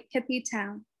strange white hippie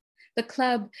town. The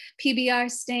club, PBR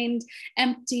stained,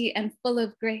 empty and full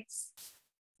of grace.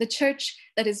 The church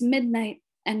that is midnight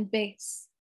and bass.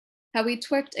 How we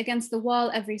twerked against the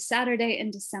wall every Saturday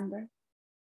in December.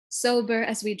 Sober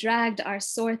as we dragged our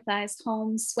sore thighs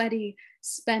home, sweaty,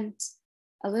 spent,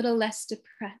 a little less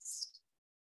depressed.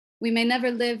 We may never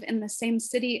live in the same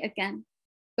city again,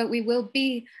 but we will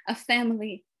be a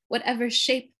family, whatever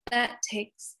shape that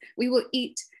takes. We will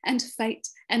eat and fight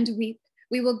and weep.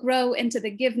 We will grow into the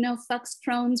give no fucks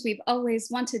crones we've always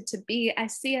wanted to be. I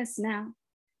see us now,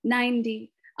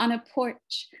 90, on a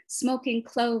porch, smoking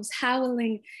cloves,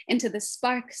 howling into the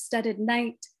spark-studded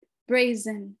night,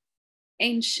 brazen,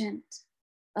 ancient,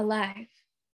 alive.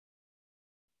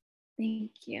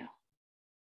 Thank you.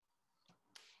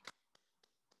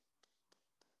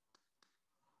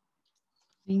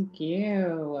 Thank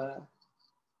you.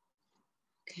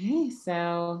 Okay,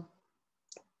 so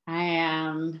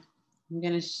I'm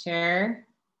going to share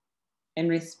in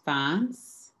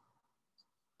response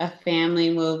a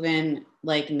family woven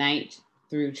like night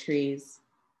through trees.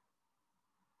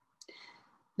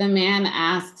 The man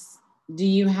asks, "Do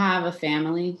you have a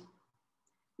family?"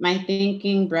 My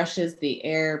thinking brushes the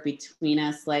air between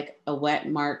us like a wet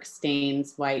mark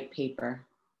stains white paper.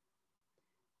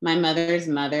 My mother's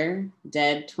mother,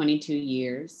 dead 22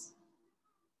 years.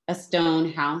 A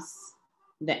stone house,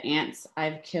 the ants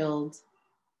I've killed.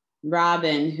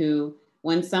 Robin, who,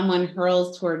 when someone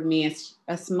hurls toward me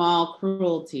a small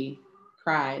cruelty,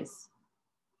 cries.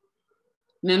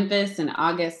 Memphis in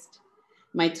August,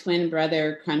 my twin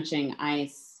brother crunching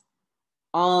ice.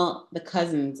 All the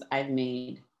cousins I've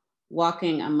made,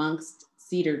 walking amongst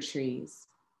cedar trees.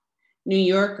 New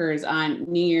Yorkers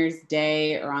on New Year's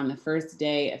Day or on the first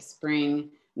day of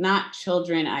spring, not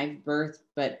children I've birthed,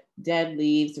 but dead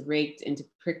leaves raked into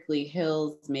prickly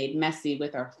hills made messy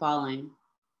with our falling.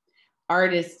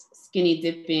 Artists skinny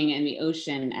dipping in the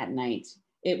ocean at night.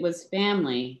 It was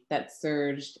family that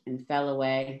surged and fell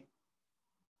away.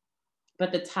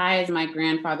 But the ties my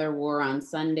grandfather wore on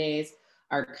Sundays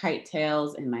are kite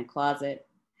tails in my closet.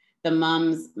 The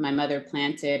mums my mother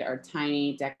planted are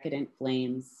tiny, decadent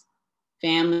flames.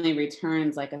 Family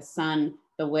returns like a sun,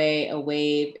 the way a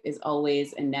wave is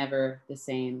always and never the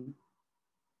same.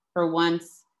 For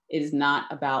once, it is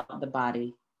not about the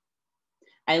body.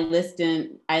 I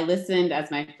listened as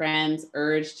my friend's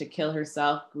urge to kill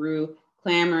herself grew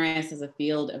clamorous as a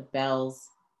field of bells.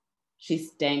 She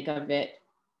stank of it.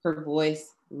 Her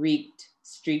voice reeked,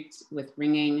 streaked with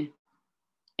ringing.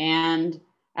 And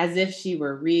as if she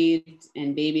were wreathed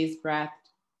in baby's breath,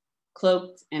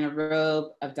 cloaked in a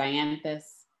robe of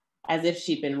dianthus, as if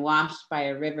she'd been washed by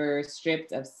a river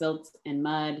stripped of silt and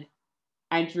mud,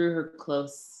 I drew her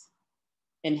close,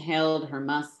 inhaled her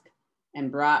musk,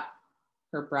 and brought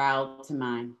her brow to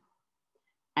mine.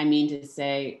 I mean to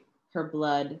say, her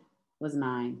blood was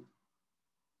mine.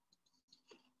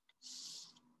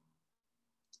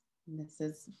 And this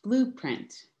is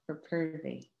Blueprint for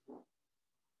Purvi.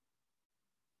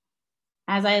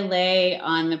 As I lay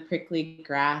on the prickly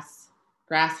grass,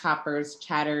 grasshoppers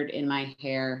chattered in my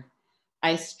hair.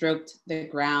 I stroked the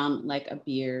ground like a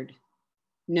beard.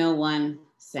 No one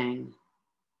sang.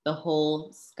 The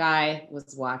whole sky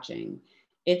was watching.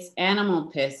 It's animal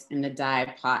piss in the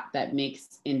dye pot that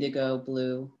makes indigo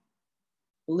blue.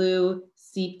 Blue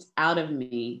seeped out of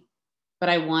me, but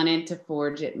I wanted to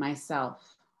forge it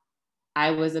myself.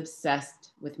 I was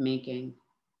obsessed with making.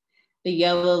 The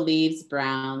yellow leaves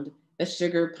browned. The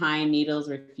sugar pine needles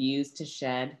refused to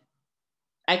shed.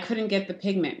 I couldn't get the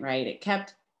pigment right. It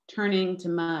kept turning to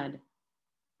mud.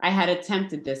 I had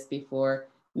attempted this before,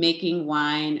 making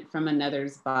wine from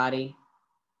another's body,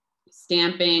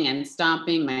 stamping and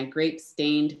stomping my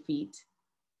grape-stained feet.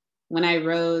 When I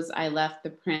rose, I left the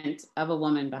print of a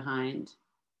woman behind.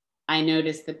 I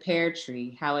noticed the pear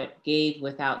tree, how it gave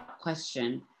without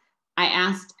question. I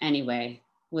asked anyway,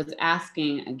 was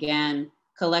asking again,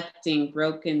 collecting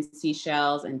broken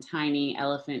seashells and tiny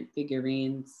elephant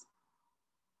figurines.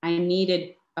 I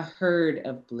needed a herd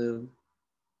of blue.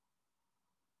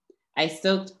 I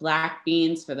soaked black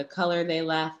beans for the color they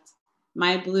left.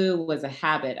 My blue was a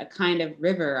habit, a kind of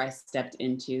river I stepped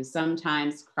into,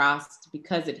 sometimes crossed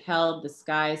because it held the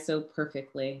sky so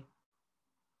perfectly.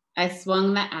 I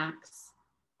swung the axe.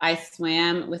 I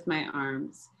swam with my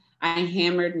arms. I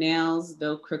hammered nails,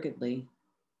 though crookedly.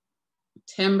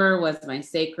 Timber was my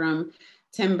sacrum.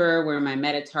 Timber were my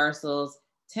metatarsals.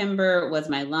 Timber was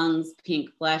my lungs,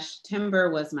 pink flesh. Timber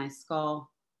was my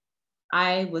skull.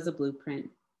 I was a blueprint,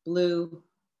 blue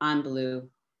on blue,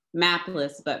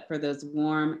 mapless but for those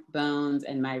warm bones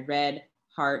and my red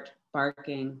heart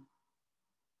barking.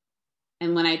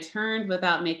 And when I turned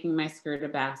without making my skirt a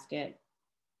basket,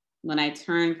 when I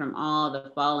turned from all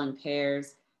the fallen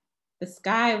pears, the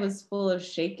sky was full of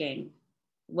shaking,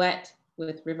 wet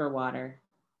with river water.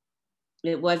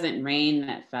 It wasn't rain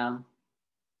that fell.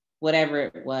 Whatever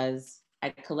it was, I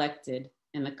collected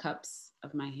in the cups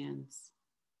of my hands.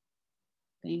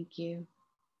 Thank you.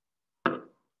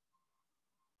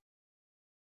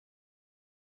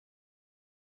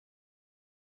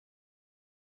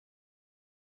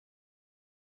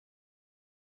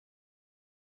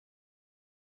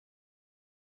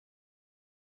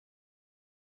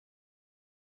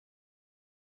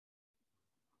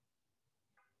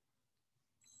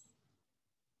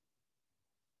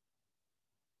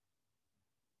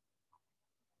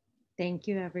 Thank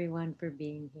you, everyone, for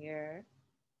being here.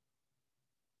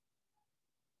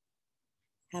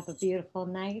 Have a beautiful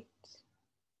night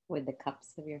with the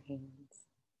cups of your hands.